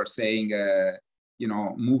NGOs who were saying,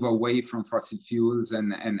 move away from fossil fuels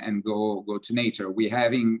and go to nature. We're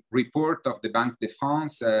having report of the Banque de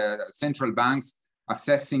France, central banks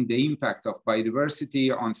assessing the impact of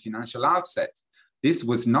biodiversity on financial assets. This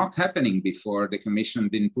was not happening before the Commission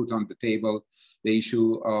didn't put on the table the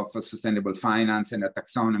issue of a sustainable finance and a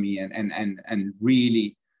taxonomy and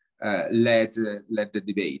really led the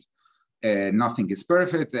debate. Nothing is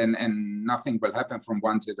perfect and nothing will happen from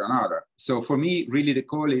one to another. So for me, really the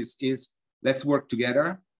call is let's work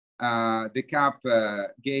together. The CAP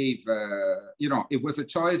gave, it was a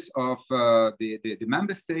choice of the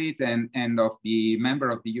member state and of the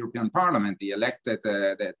member of the European Parliament, the elected,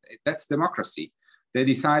 that's democracy. They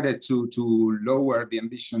decided to lower the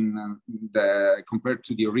ambition compared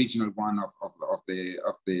to the original one of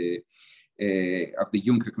the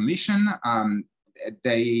Juncker Commission.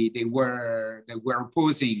 They were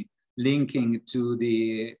opposing linking to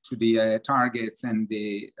the targets and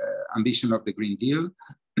the ambition of the Green Deal.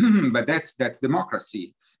 But that's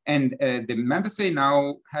democracy. And the member state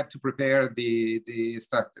now had to prepare the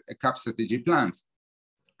CAP strategy plans.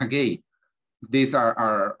 Again, these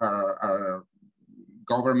are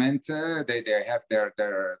government, they have their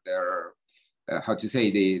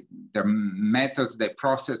their methods, their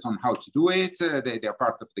process on how to do it. They're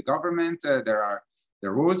part of the government. There are the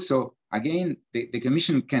rules. So again, the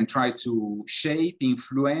Commission can try to shape,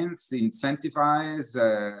 influence, incentivize,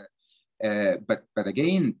 but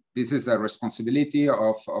again, this is a responsibility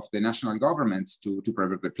of the national governments to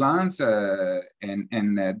prepare the plans.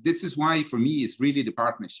 And this is why, for me, it's really the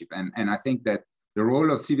partnership. And I think that the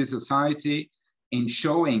role of civil society in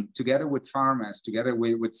showing, together with farmers, together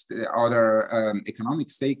with other economic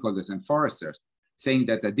stakeholders and foresters, saying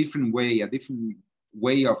that a different way of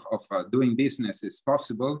doing business is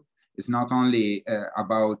possible. It's not only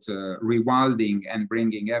about rewilding and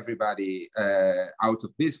bringing everybody out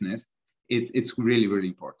of business. It's really, really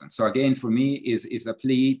important. So again, for me, is a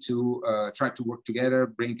plea to try to work together,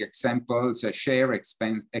 bring examples, share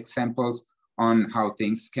examples on how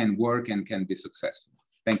things can work and can be successful.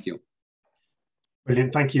 Thank you.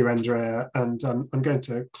 Brilliant, thank you, Andrea. And I'm going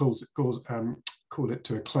to call it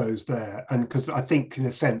to a close there. And because I think, in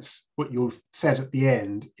a sense, what you've said at the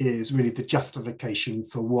end is really the justification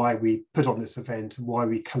for why we put on this event and why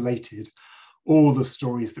we collated all the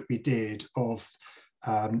stories that we did of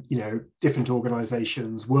different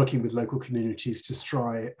organizations working with local communities to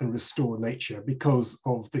try and restore nature, because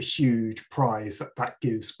of the huge prize that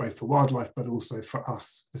gives both for wildlife but also for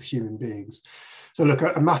us as human beings. So look,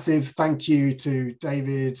 a massive thank you to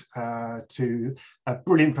David, to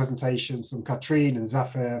brilliant presentations from Katrine and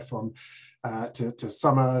Zafir, to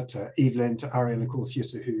Summer, to Evelyn, to Ari, and of course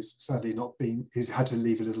Jutta, who's sadly who had to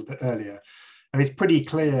leave a little bit earlier. And it's pretty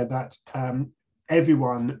clear that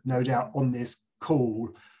everyone, no doubt, on this call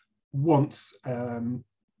wants the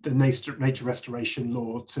nature restoration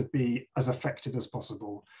law to be as effective as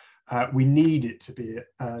possible. We need it to be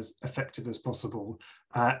as effective as possible.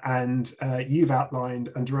 And you've outlined,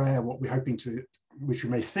 Andrea, what we're hoping to, which we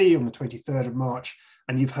may see on the 23rd of March.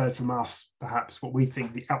 And you've heard from us, perhaps, what we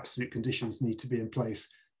think the absolute conditions need to be in place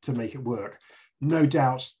to make it work. No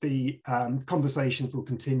doubt the conversations will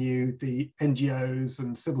continue. The NGOs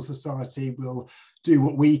and civil society will do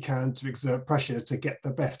what we can to exert pressure to get the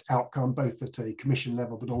best outcome, both at a commission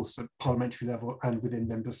level, but also parliamentary level and within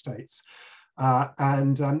member states.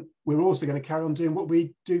 And we're also going to carry on doing what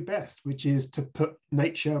we do best, which is to put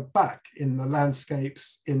nature back in the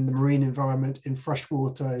landscapes, in the marine environment, in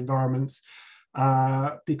freshwater environments,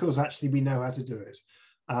 because actually we know how to do it.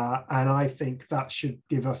 And I think that should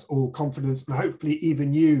give us all confidence, and hopefully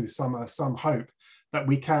even you, Summer, some hope that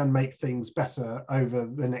we can make things better over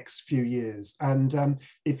the next few years. And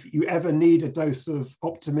if you ever need a dose of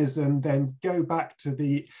optimism, then go back to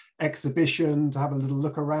the exhibition to have a little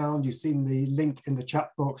look around. You've seen the link in the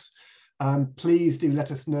chat box. Please do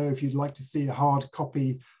let us know if you'd like to see a hard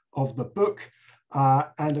copy of the book.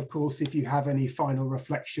 And of course, if you have any final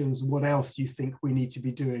reflections, what else you think we need to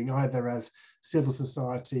be doing, either as civil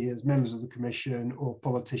society, as members of the Commission, or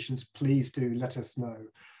politicians, please do let us know.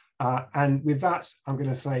 And with that, I'm going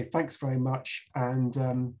to say thanks very much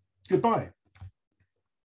and goodbye.